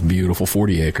triangle. It was beautiful,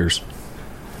 40 acres.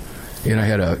 And I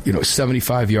had a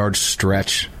 75-yard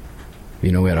stretch. We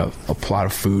had a plot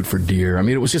of food for deer. I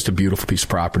mean, it was just a beautiful piece of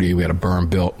property. We had a berm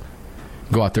built.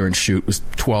 Go out there and shoot. It was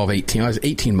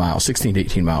 18 miles, 16 to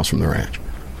 18 miles from the ranch.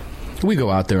 We go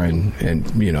out there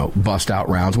and bust out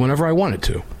rounds whenever I wanted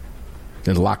to.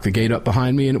 Then lock the gate up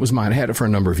behind me, and it was mine. I had it for a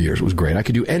number of years. It was great. I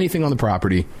could do anything on the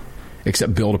property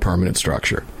except build a permanent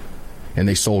structure. And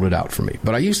they sold it out for me.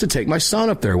 But I used to take my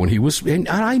son up there when he was, and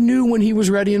I knew when he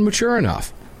was ready and mature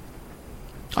enough.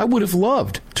 I would have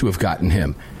loved to have gotten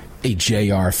him a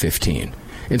JR-15.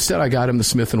 Instead, I got him the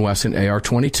Smith & Wesson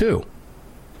AR-22.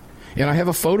 And I have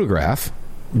a photograph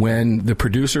when the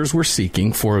producers were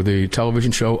seeking for the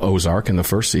television show Ozark in the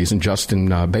first season, Justin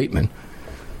Bateman,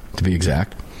 to be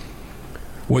exact,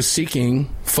 was seeking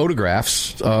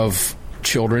photographs of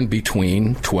children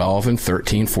between 12 and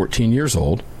 13, 14 years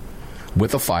old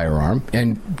with a firearm.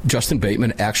 And Justin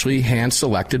Bateman actually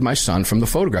hand-selected my son from the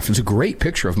photograph. It's a great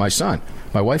picture of my son.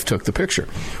 My wife took the picture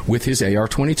with his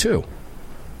AR-22.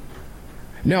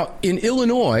 Now, in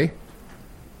Illinois,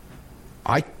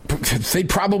 they'd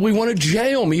probably want to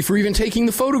jail me for even taking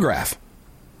the photograph.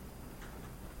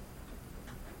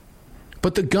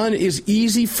 But the gun is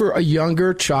easy for a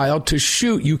younger child to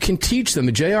shoot. You can teach them.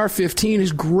 The JR-15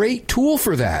 is a great tool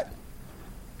for that.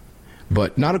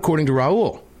 But not according to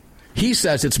Raul. He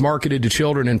says it's marketed to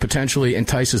children and potentially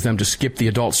entices them to skip the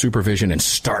adult supervision and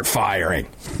start firing.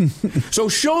 So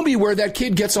show me where that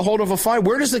kid gets a hold of a fire.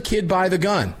 Where does the kid buy the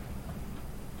gun?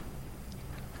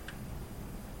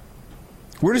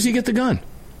 Where does he get the gun?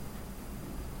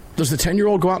 Does the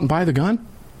 10-year-old go out and buy the gun?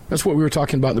 That's what we were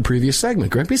talking about in the previous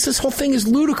segment, Greg. Because this whole thing is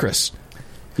ludicrous.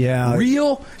 Yeah.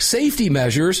 Real safety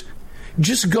measures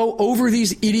just go over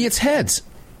these idiots' heads.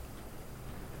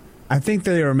 I think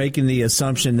they are making the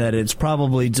assumption that it's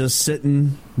probably just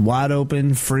sitting wide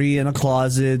open, free in a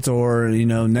closet or,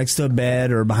 next to a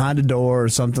bed or behind a door or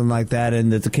something like that,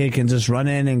 and that the kid can just run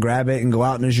in and grab it and go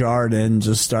out in his yard and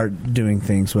just start doing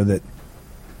things with it.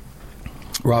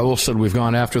 Raul said we've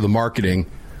gone after the marketing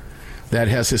that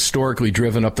has historically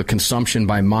driven up the consumption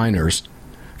by minors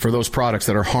for those products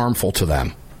that are harmful to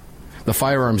them. The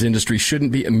firearms industry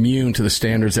shouldn't be immune to the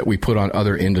standards that we put on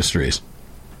other industries.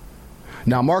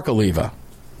 Now, Mark Oliva,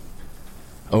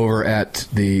 over at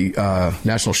the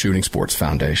National Shooting Sports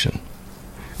Foundation,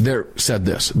 said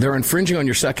this. They're infringing on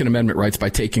your Second Amendment rights by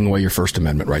taking away your First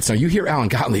Amendment rights. Now, you hear Alan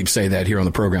Gottlieb say that here on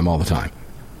the program all the time.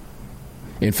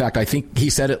 In fact, I think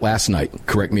he said it last night.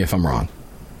 Correct me if I'm wrong.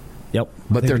 Yep.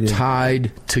 But they're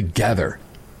tied together,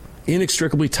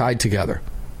 inextricably tied together.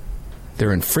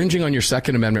 They're infringing on your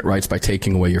Second Amendment rights by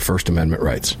taking away your First Amendment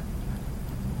rights.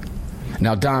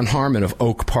 Now, Don Harmon of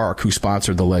Oak Park, who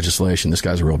sponsored the legislation, this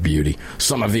guy's a real beauty.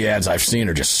 Some of the ads I've seen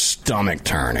are just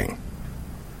stomach-turning.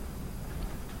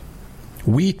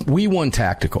 We One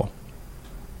Tactical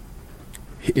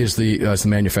is the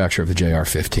manufacturer of the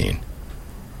JR-15.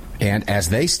 And as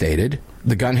they stated,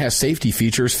 the gun has safety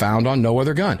features found on no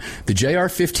other gun. The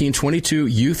JR-15 22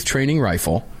 Youth Training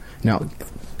Rifle. Now,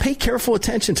 pay careful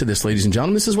attention to this, ladies and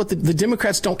gentlemen. This is what the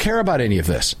Democrats don't care about any of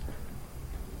this.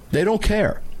 They don't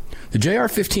care. The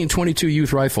JR-15 22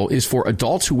 Youth Rifle is for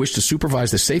adults who wish to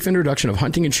supervise the safe introduction of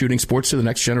hunting and shooting sports to the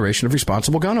next generation of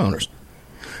responsible gun owners.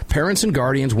 Parents and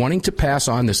guardians wanting to pass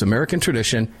on this American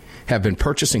tradition have been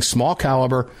purchasing small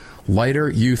caliber, lighter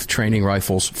youth training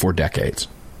rifles for decades.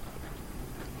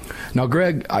 Now,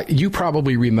 Greg, you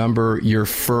probably remember your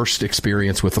first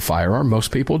experience with a firearm.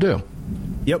 Most people do.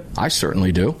 Yep. I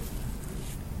certainly do.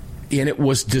 And it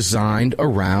was designed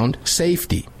around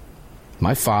safety.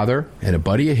 My father and a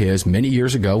buddy of his, many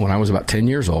years ago when I was about 10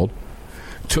 years old,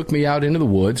 took me out into the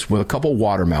woods with a couple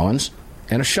watermelons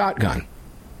and a shotgun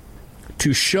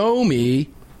to show me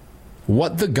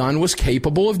what the gun was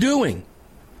capable of doing.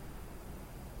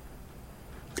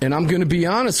 And I'm going to be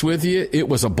honest with you, it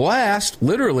was a blast,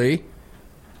 literally,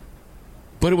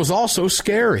 but it was also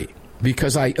scary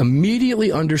because I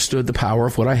immediately understood the power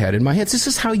of what I had in my hands. This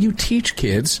is how you teach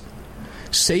kids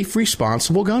safe,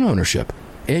 responsible gun ownership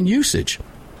and usage.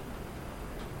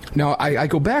 Now, I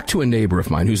go back to a neighbor of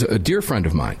mine who's a dear friend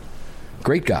of mine,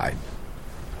 great guy.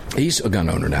 He's a gun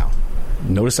owner now.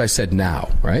 Notice I said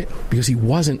now, right? Because he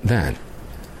wasn't then.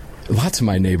 Lots of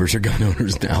my neighbors are gun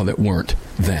owners now that weren't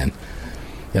then.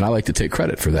 And I like to take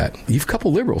credit for that. You've a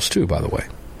couple liberals, too, by the way.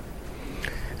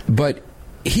 But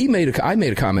I made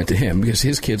a comment to him because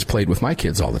his kids played with my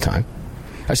kids all the time.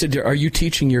 I said, are you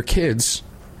teaching your kids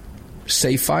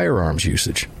safe firearms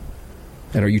usage?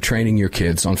 And are you training your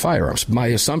kids on firearms? My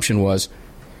assumption was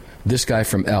this guy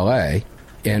from L.A.,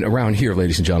 and around here,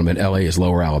 ladies and gentlemen, L.A. is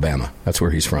Lower Alabama. That's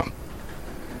where he's from.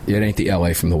 It ain't the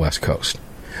L.A. from the West Coast.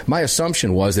 My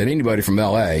assumption was that anybody from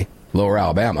L.A., Lower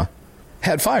Alabama,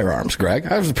 had firearms, Greg.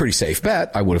 That was a pretty safe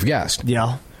bet, I would have guessed.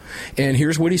 Yeah. And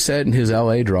here's what he said in his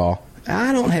L.A. drawl.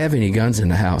 I don't have any guns in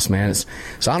the house, man.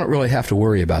 So I don't really have to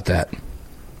worry about that.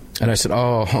 And I said,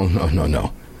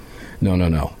 no.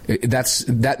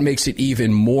 That makes it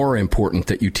even more important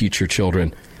that you teach your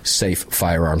children safe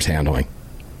firearms handling.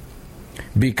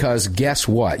 Because guess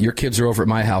what? Your kids are over at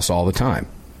my house all the time.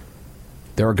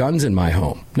 There are guns in my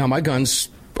home. Now, my guns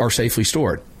are safely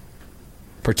stored,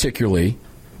 particularly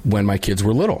when my kids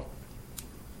were little.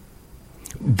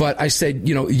 But I said,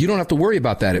 you don't have to worry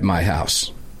about that at my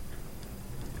house.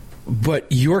 But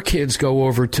your kids go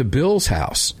over to Bill's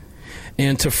house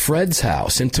and to Fred's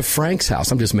house and to Frank's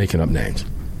house. I'm just making up names.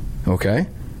 Okay?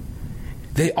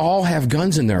 They all have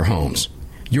guns in their homes.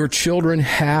 Your children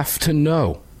have to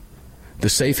know the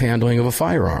safe handling of a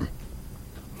firearm.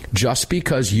 Just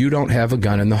because you don't have a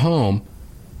gun in the home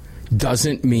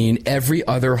doesn't mean every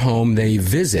other home they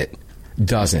visit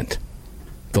doesn't.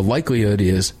 The likelihood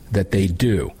is that they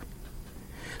do.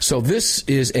 So this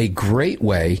is a great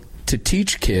way to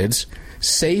teach kids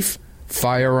safe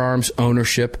firearms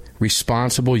ownership,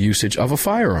 responsible usage of a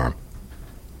firearm.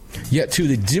 Yet to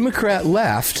the Democrat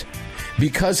left,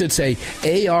 because it's a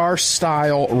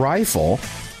AR-style rifle,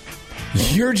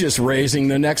 you're just raising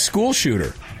the next school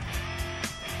shooter.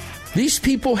 These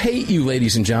people hate you,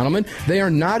 ladies and gentlemen. They are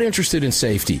not interested in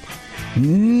safety.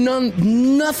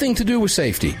 Nothing to do with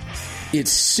safety.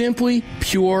 It's simply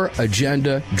pure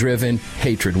agenda-driven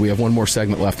hatred. We have one more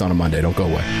segment left on a Monday. Don't go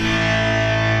away.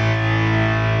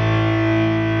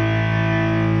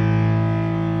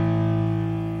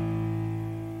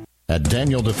 At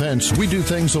Daniel Defense, we do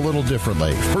things a little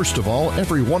differently. First of all,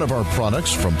 every one of our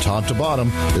products, from top to bottom,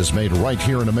 is made right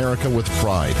here in America with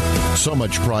pride. So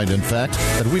much pride, in fact,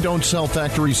 that we don't sell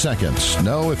factory seconds.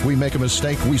 No, if we make a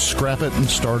mistake, we scrap it and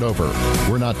start over.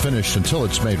 We're not finished until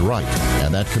it's made right.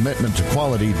 And that commitment to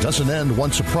quality doesn't end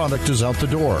once a product is out the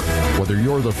door. Whether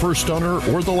you're the first owner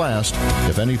or the last,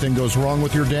 if anything goes wrong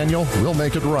with your Daniel, we'll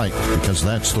make it right, because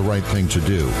that's the right thing to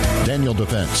do. Daniel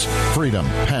Defense. Freedom,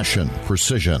 passion,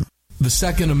 precision. The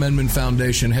Second Amendment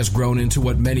Foundation has grown into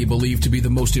what many believe to be the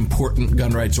most important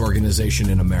gun rights organization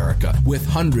in America. With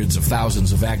hundreds of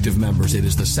thousands of active members, it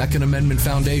is the Second Amendment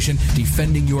Foundation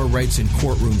defending your rights in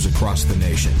courtrooms across the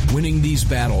nation. Winning these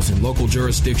battles in local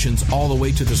jurisdictions all the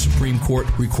way to the Supreme Court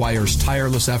requires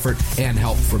tireless effort and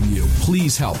help from you.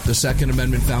 Please help the Second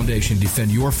Amendment Foundation defend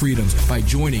your freedoms by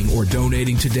joining or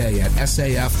donating today at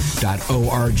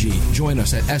saf.org. Join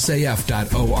us at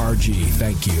saf.org.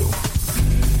 Thank you.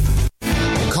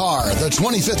 BFR, the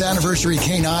 25th anniversary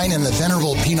K9 and the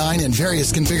venerable P9 in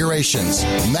various configurations.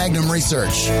 Magnum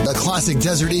Research, the classic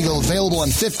Desert Eagle available in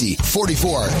 50,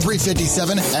 44,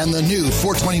 357, and the new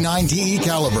 429 DE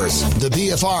calibers. The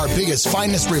BFR, biggest,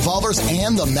 finest revolvers,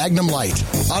 and the Magnum Light.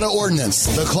 Auto Ordnance,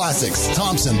 the classics.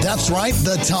 Thompson, that's right,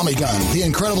 the Tommy gun, the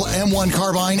incredible M1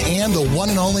 carbine, and the one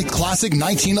and only classic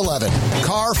 1911.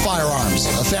 Car Firearms,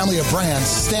 a family of brands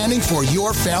standing for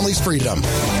your family's freedom.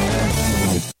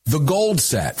 The Gold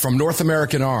Set from North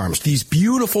American Arms. These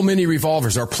beautiful mini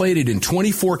revolvers are plated in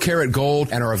 24 karat gold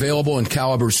and are available in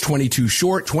calibers 22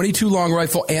 short, 22 long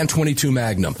rifle, and 22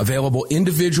 magnum. Available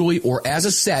individually or as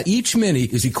a set, each mini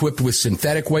is equipped with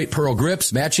synthetic weight pearl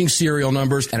grips, matching serial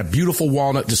numbers, and a beautiful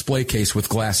walnut display case with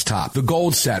glass top. The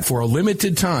Gold Set for a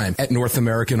limited time at North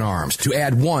American Arms. To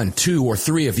add 1, 2, or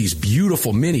 3 of these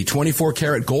beautiful mini 24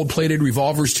 karat gold plated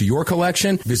revolvers to your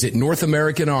collection, visit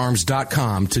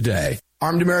NorthAmericanArms.com today.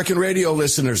 Armed American Radio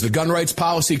listeners, the Gun Rights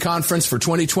Policy Conference for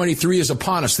 2023 is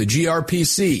upon us, the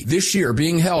GRPC, this year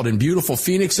being held in beautiful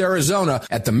Phoenix, Arizona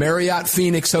at the Marriott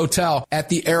Phoenix Hotel at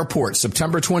the airport,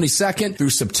 September 22nd through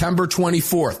September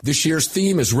 24th. This year's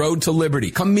theme is Road to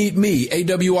Liberty. Come meet me,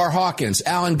 A.W.R. Hawkins,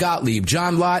 Alan Gottlieb,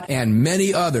 John Lott, and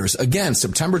many others. Again,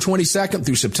 September 22nd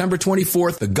through September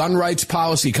 24th, the Gun Rights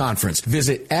Policy Conference.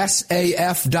 Visit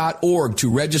saf.org to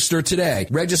register today.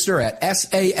 Register at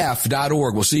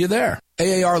saf.org. We'll see you there.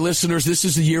 AAR listeners, this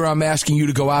is the year I'm asking you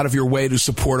to go out of your way to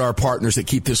support our partners that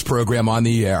keep this program on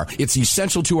the air. It's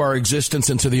essential to our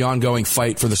existence and to the ongoing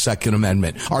fight for the Second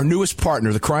Amendment. Our newest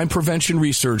partner, the Crime Prevention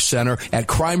Research Center at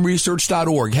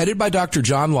crimeresearch.org, headed by Dr.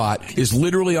 John Lott, is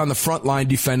literally on the front line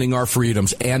defending our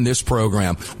freedoms and this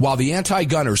program. While the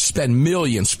anti-gunners spend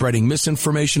millions spreading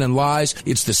misinformation and lies,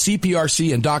 it's the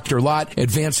CPRC and Dr. Lott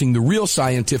advancing the real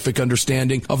scientific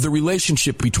understanding of the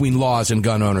relationship between laws and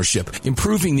gun ownership,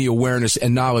 improving the awareness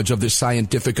and knowledge of this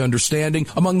scientific understanding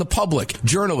among the public,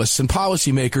 journalists, and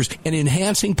policymakers, and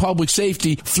enhancing public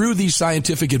safety through these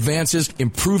scientific advances,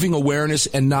 improving awareness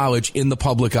and knowledge in the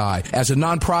public eye. As a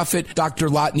nonprofit, Dr.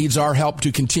 Lott needs our help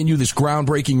to continue this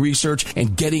groundbreaking research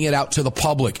and getting it out to the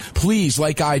public. Please,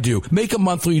 like I do, make a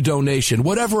monthly donation,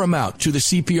 whatever amount, to the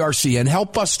CPRC and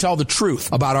help us tell the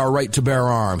truth about our right to bear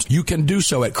arms. You can do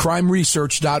so at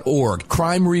crimeresearch.org.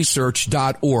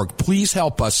 crimeresearch.org. Please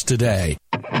help us today.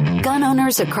 Gun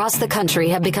owners across the country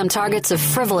have become targets of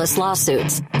frivolous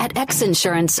lawsuits. At X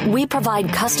Insurance, we provide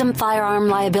custom firearm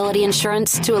liability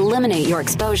insurance to eliminate your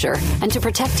exposure and to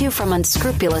protect you from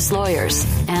unscrupulous lawyers.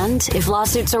 And if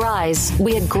lawsuits arise,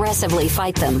 we aggressively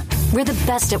fight them. We're the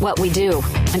best at what we do,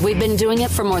 and we've been doing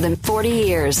it for more than 40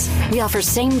 years. We offer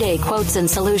same-day quotes and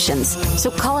solutions.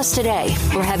 So call us today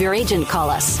or have your agent call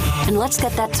us, and let's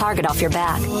get that target off your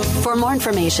back. For more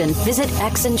information, visit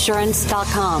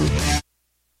xinsurance.com.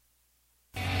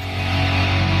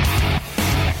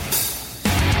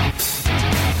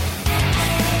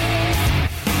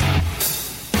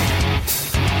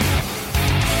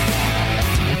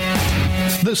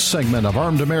 This segment of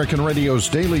Armed American Radio's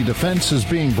Daily Defense is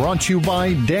being brought to you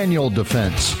by Daniel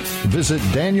Defense. Visit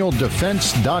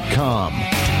DanielDefense.com.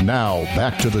 Now,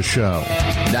 back to the show.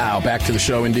 Now, back to the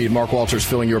show, indeed. Mark Walters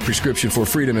filling your prescription for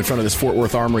freedom in front of this Fort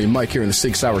Worth Armory mic here in the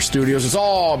Sig Sauer Studios. It's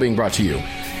all being brought to you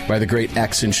by the great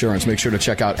X Insurance. Make sure to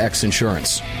check out X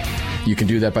Insurance. You can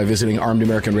do that by visiting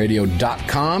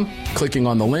ArmedAmericanRadio.com, clicking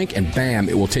on the link, and bam,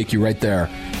 it will take you right there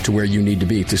to where you need to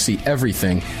be to see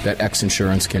everything that X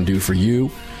Insurance can do for you,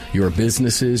 your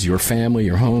businesses, your family,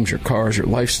 your homes, your cars, your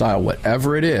lifestyle,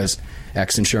 whatever it is,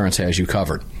 X Insurance has you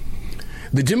covered.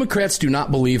 The Democrats do not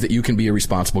believe that you can be a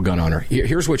responsible gun owner.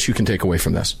 Here's what you can take away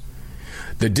from this.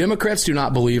 The Democrats do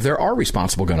not believe there are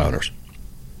responsible gun owners.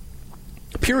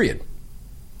 Period.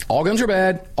 All guns are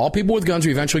bad. All people with guns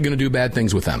are eventually going to do bad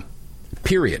things with them.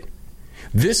 Period.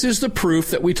 This is the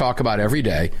proof that we talk about every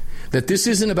day, that this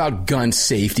isn't about gun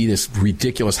safety, this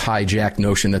ridiculous hijacked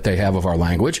notion that they have of our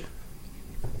language.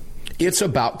 It's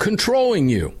about controlling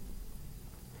you.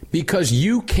 Because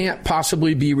you can't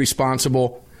possibly be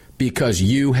responsible because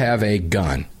you have a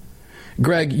gun.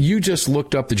 Greg, you just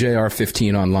looked up the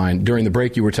JR-15 online. During the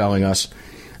break, you were telling us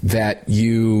that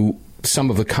some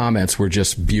of the comments were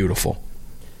just beautiful.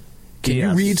 Can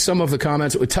you read some of the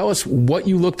comments? Tell us what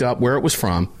you looked up, where it was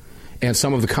from, and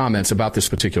some of the comments about this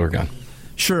particular gun.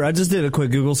 Sure. I just did a quick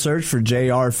Google search for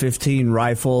JR-15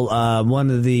 rifle.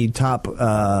 One of the top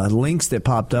links that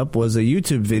popped up was a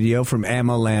YouTube video from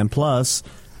AmmoLand Plus.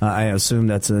 I assume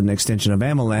that's an extension of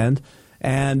AmmoLand.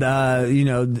 And,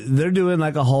 they're doing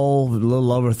like a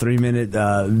little over 3-minute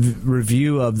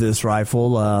review of this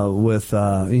rifle with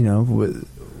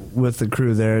with the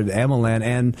crew there at Ameland,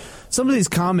 and some of these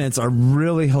comments are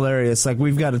really hilarious. Like,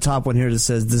 we've got a top one here that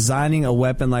says, designing a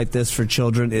weapon like this for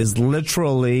children is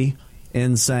literally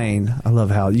insane. I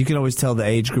love how you can always tell the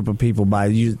age group of people by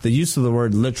the use of the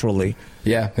word literally.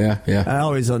 Yeah. I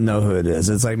always don't know who it is.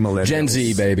 It's like millennials. Gen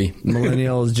Z, baby.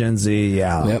 Millennials, Gen Z,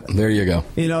 yeah. Yep, there you go.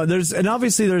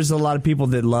 Obviously there's a lot of people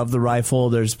that love the rifle.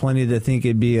 There's plenty that think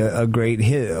it'd be a great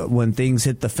hit when things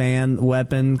hit the fan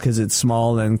weapon because it's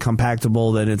small and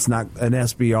compactable, that it's not an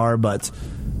SBR, but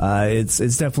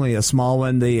it's definitely a small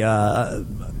one.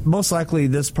 Most likely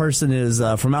this person is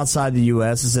from outside the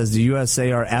U.S. It says the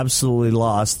USA are absolutely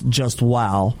lost. Just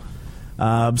wow.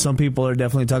 Some people are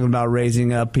definitely talking about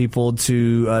raising up people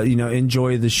to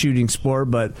enjoy the shooting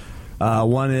sport, but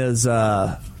one is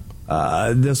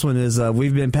this one is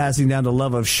we've been passing down the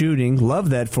love of shooting.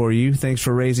 Love that for you. Thanks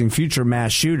for raising future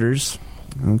mass shooters.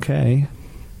 Okay.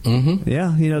 Mm-hmm.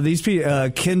 Yeah, these people,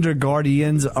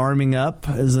 kindergartens arming up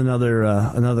is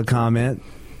another comment.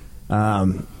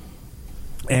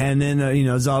 And then,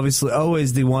 is obviously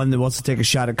always the one that wants to take a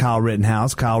shot at Kyle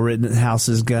Rittenhouse. Kyle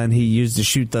Rittenhouse's gun he used to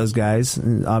shoot those guys.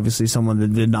 And obviously someone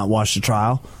that did not watch the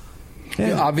trial.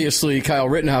 Yeah. Obviously, Kyle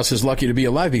Rittenhouse is lucky to be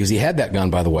alive because he had that gun,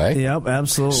 by the way. Yep,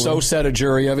 absolutely. So said a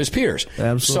jury of his peers.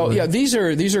 Absolutely. So, yeah,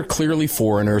 these are clearly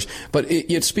foreigners, but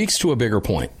it speaks to a bigger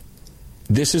point.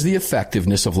 This is the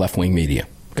effectiveness of left-wing media,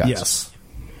 guys. Yes.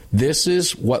 This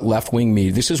is what left-wing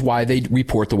media, this is why they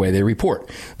report the way they report.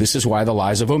 This is why the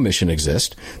lies of omission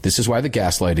exist. This is why the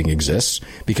gaslighting exists,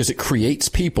 because it creates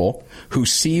people who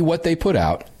see what they put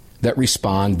out that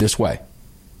respond this way.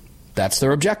 That's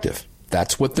their objective.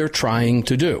 That's what they're trying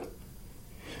to do.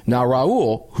 Now,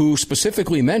 Raul, who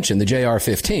specifically mentioned the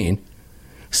JR-15,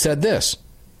 said this.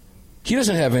 He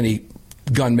doesn't have any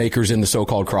gun makers in the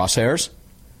so-called crosshairs.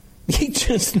 He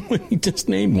just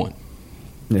named one.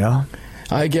 Yeah.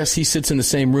 I guess he sits in the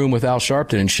same room with Al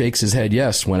Sharpton and shakes his head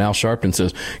yes when Al Sharpton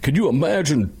says, could you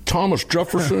imagine Thomas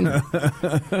Jefferson,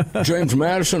 James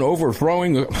Madison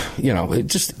overthrowing,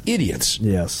 just idiots.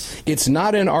 Yes. It's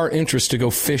not in our interest to go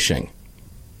fishing.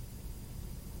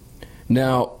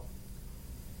 Now,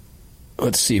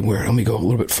 let's see, let me go a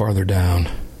little bit farther down.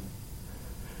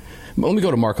 Let me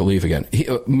go to Mark Aliv again.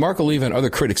 Mark Aliv and other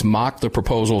critics mocked the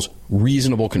proposal's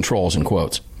reasonable controls, in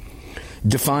quotes,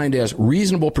 defined as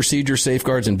reasonable procedures,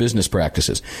 safeguards, and business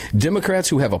practices. Democrats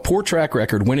who have a poor track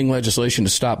record winning legislation to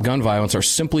stop gun violence are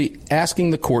simply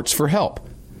asking the courts for help.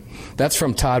 That's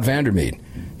from Todd Vandermeed.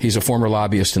 He's a former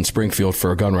lobbyist in Springfield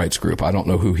for a gun rights group. I don't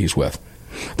know who he's with.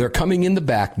 They're coming in the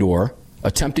back door,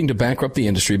 attempting to bankrupt the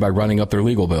industry by running up their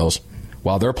legal bills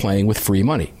while they're playing with free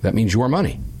money. That means your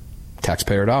money,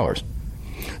 taxpayer dollars.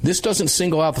 This doesn't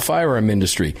single out the firearm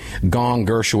industry, Gong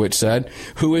Gershowitz said,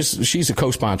 she's a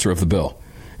co-sponsor of the bill.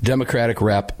 Democratic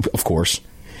rep, of course,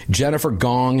 Jennifer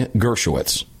Gong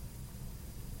Gershowitz.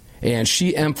 And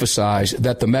she emphasized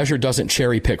that the measure doesn't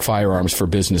cherry-pick firearms for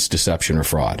business deception or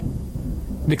fraud.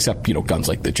 Except, guns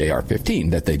like the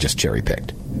JR-15 that they just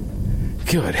cherry-picked.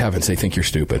 Good heavens, they think you're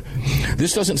stupid.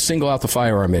 This doesn't single out the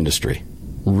firearm industry.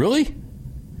 Really?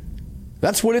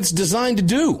 That's what it's designed to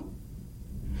do.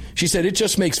 She said it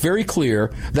just makes very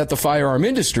clear that the firearm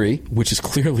industry, which is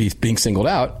clearly being singled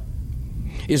out,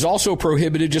 is also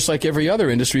prohibited, just like every other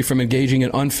industry, from engaging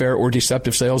in unfair or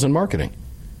deceptive sales and marketing.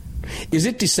 Is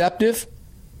it deceptive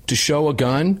to show a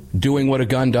gun doing what a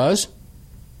gun does?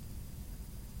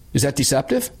 Is that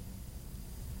deceptive?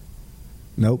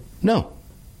 Nope. No.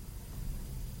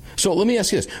 So let me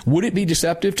ask you this. Would it be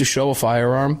deceptive to show a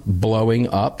firearm blowing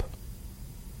up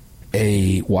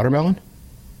a watermelon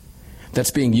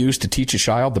that's being used to teach a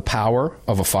child the power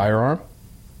of a firearm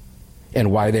and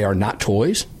why they are not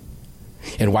toys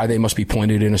and why they must be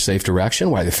pointed in a safe direction,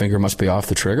 why the finger must be off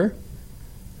the trigger?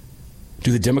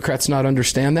 Do the Democrats not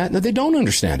understand that? No, they don't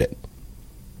understand it.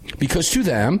 Because to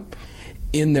them,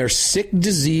 in their sick,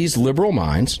 diseased liberal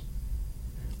minds,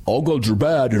 all guns are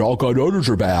bad and all gun owners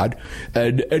are bad,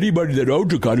 and anybody that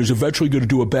owns a gun is eventually going to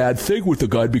do a bad thing with the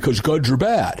gun because guns are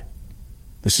bad.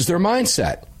 This is their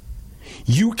mindset.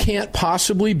 You can't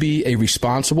possibly be a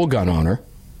responsible gun owner.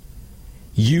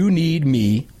 You need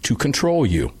me to control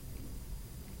you.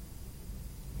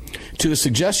 To the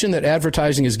suggestion that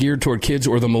advertising is geared toward kids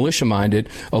or the militia-minded,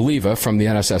 Aliva from the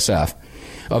NSSF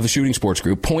of the Shooting Sports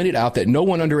Group pointed out that no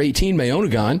one under 18 may own a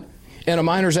gun, and a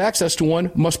minor's access to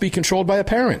one must be controlled by a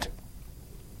parent.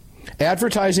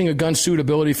 Advertising a gun's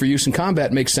suitability for use in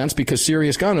combat makes sense because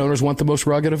serious gun owners want the most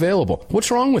rugged available.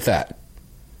 What's wrong with that?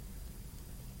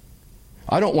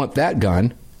 I don't want that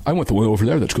gun. I want the one over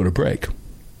there that's going to break.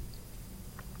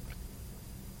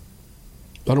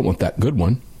 I don't want that good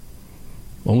one.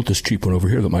 I want this cheap one over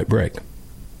here that might break.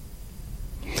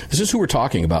 This is who we're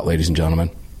talking about, ladies and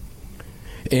gentlemen.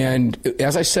 And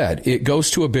as I said, it goes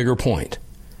to a bigger point.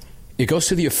 It goes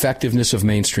to the effectiveness of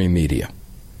mainstream media.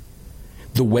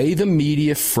 The way the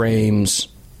media frames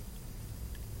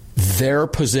their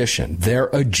position, their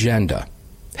agenda,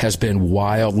 has been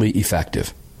wildly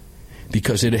effective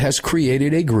because it has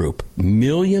created a group,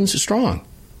 millions strong,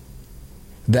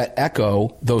 that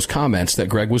echo those comments that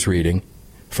Greg was reading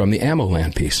from the Ammo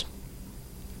Land piece,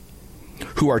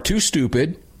 who are too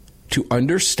stupid to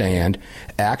understand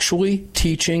actually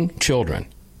teaching children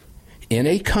in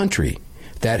a country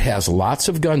that has lots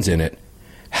of guns in it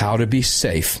how to be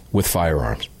safe with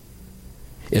firearms.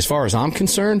 As far as I'm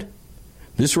concerned,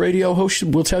 this radio host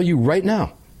will tell you right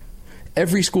now,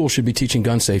 every school should be teaching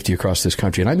gun safety across this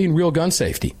country, and I mean real gun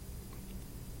safety.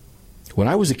 When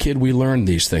I was a kid, we learned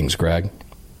these things, Greg.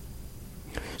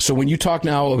 So when you talk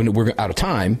now, we're out of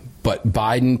time, but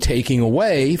Biden taking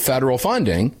away federal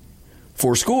funding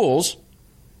for schools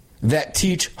that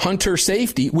teach hunter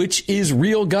safety, which is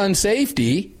real gun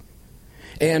safety,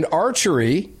 and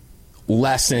archery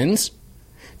lessons,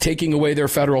 taking away their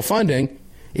federal funding,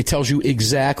 it tells you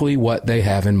exactly what they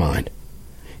have in mind.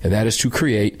 And that is to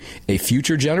create a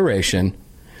future generation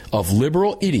of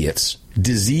liberal idiots,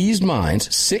 diseased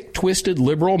minds, sick, twisted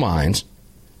liberal minds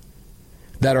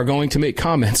that are going to make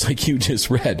comments like you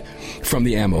just read from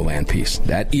the Ammo Land piece.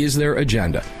 That is their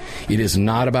agenda. It is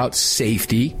not about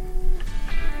safety.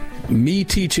 Me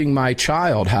teaching my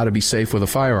child how to be safe with a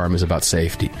firearm is about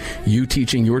safety. You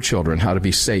teaching your children how to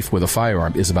be safe with a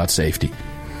firearm is about safety.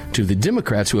 To the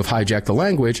Democrats who have hijacked the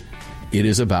language, it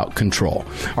is about control.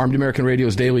 Armed American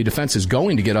Radio's Daily Defense is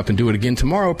going to get up and do it again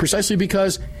tomorrow precisely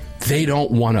because they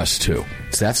don't want us to.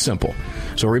 It's that simple.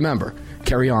 So remember,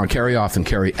 carry on, carry off, and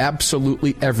carry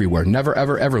absolutely everywhere. Never,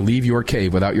 ever, ever leave your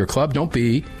cave without your club. Don't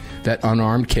be that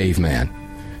unarmed caveman.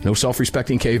 No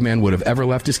self-respecting caveman would have ever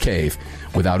left his cave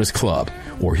without his club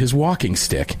or his walking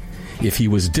stick if he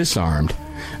was disarmed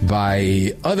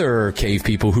by other cave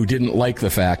people who didn't like the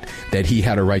fact that he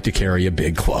had a right to carry a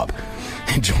big club.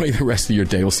 Enjoy the rest of your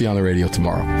day. We'll see you on the radio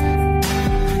tomorrow.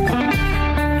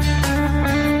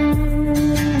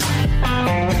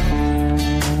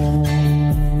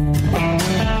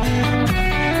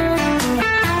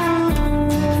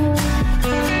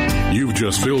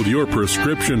 Just filled your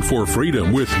prescription for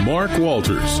freedom with Mark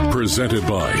Walters, presented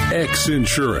by X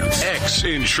Insurance. X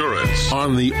Insurance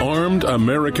on the Armed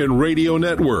American Radio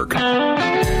Network.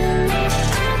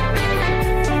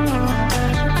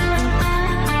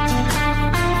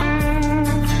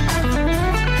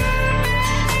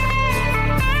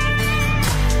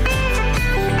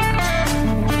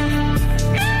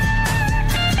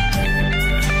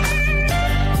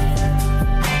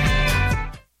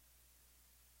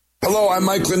 Hello, I'm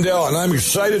Mike Lindell, and I'm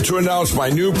excited to announce my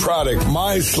new product,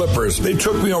 My Slippers. They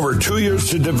took me over 2 years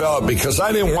to develop because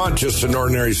I didn't want just an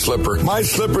ordinary slipper. My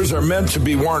slippers are meant to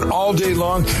be worn all day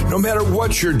long, no matter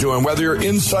what you're doing, whether you're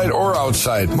inside or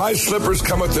outside. My slippers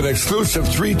come with an exclusive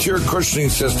 3-tier cushioning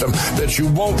system that you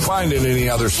won't find in any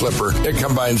other slipper. It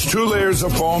combines 2 layers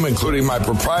of foam, including my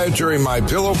proprietary My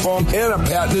Pillow foam and a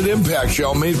patented impact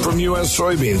gel made from U.S.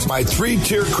 soybeans. My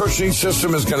 3-tier cushioning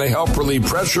system is going to help relieve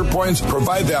pressure points,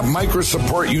 provide that micro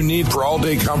support you need for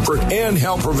all-day comfort, and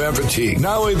help prevent fatigue.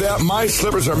 Not only that, my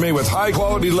slippers are made with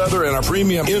high-quality leather and a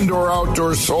premium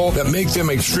indoor-outdoor sole that make them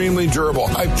extremely durable.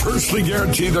 I personally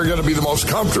guarantee they're going to be the most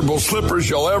comfortable slippers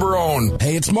you'll ever own.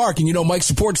 Hey, it's Mark, and you know Mike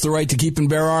supports the right to keep and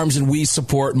bear arms, and we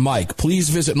support Mike. Please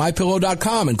visit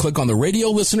MyPillow.com and click on the radio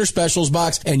listener specials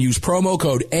box and use promo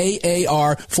code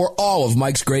AAR for all of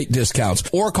Mike's great discounts.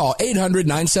 Or call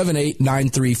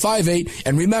 800-978-9358,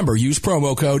 and remember, use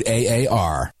promo code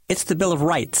AAR. It's the Bill of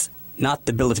Rights, not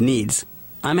the Bill of Needs.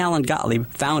 I'm Alan Gottlieb,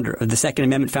 founder of the Second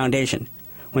Amendment Foundation.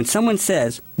 When someone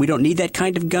says we don't need that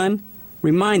kind of gun,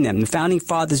 remind them the Founding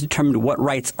Fathers determined what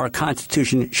rights our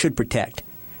Constitution should protect.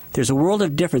 There's a world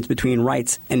of difference between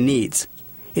rights and needs.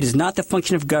 It is not the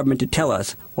function of government to tell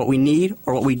us what we need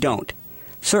or what we don't.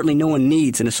 Certainly no one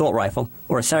needs an assault rifle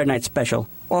or a Saturday Night Special,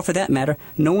 or for that matter,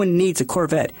 no one needs a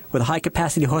Corvette with a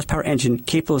high-capacity horsepower engine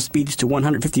capable of speeds to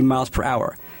 150 miles per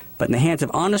hour. But in the hands of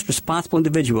honest, responsible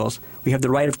individuals, we have the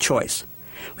right of choice.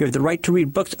 We have the right to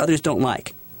read books others don't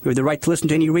like. We have the right to listen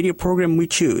to any radio program we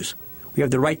choose. We have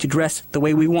the right to dress the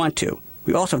way we want to.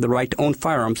 We also have the right to own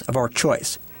firearms of our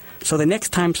choice. So the next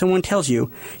time someone tells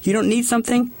you you don't need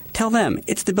something, tell them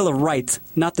it's the Bill of Rights,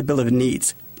 not the Bill of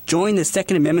Needs. Join the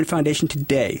Second Amendment Foundation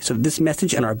today so that this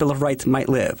message and our Bill of Rights might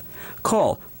live.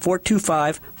 Call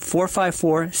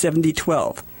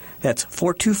 425-454-7012. That's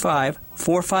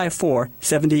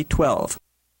 425-454-7012.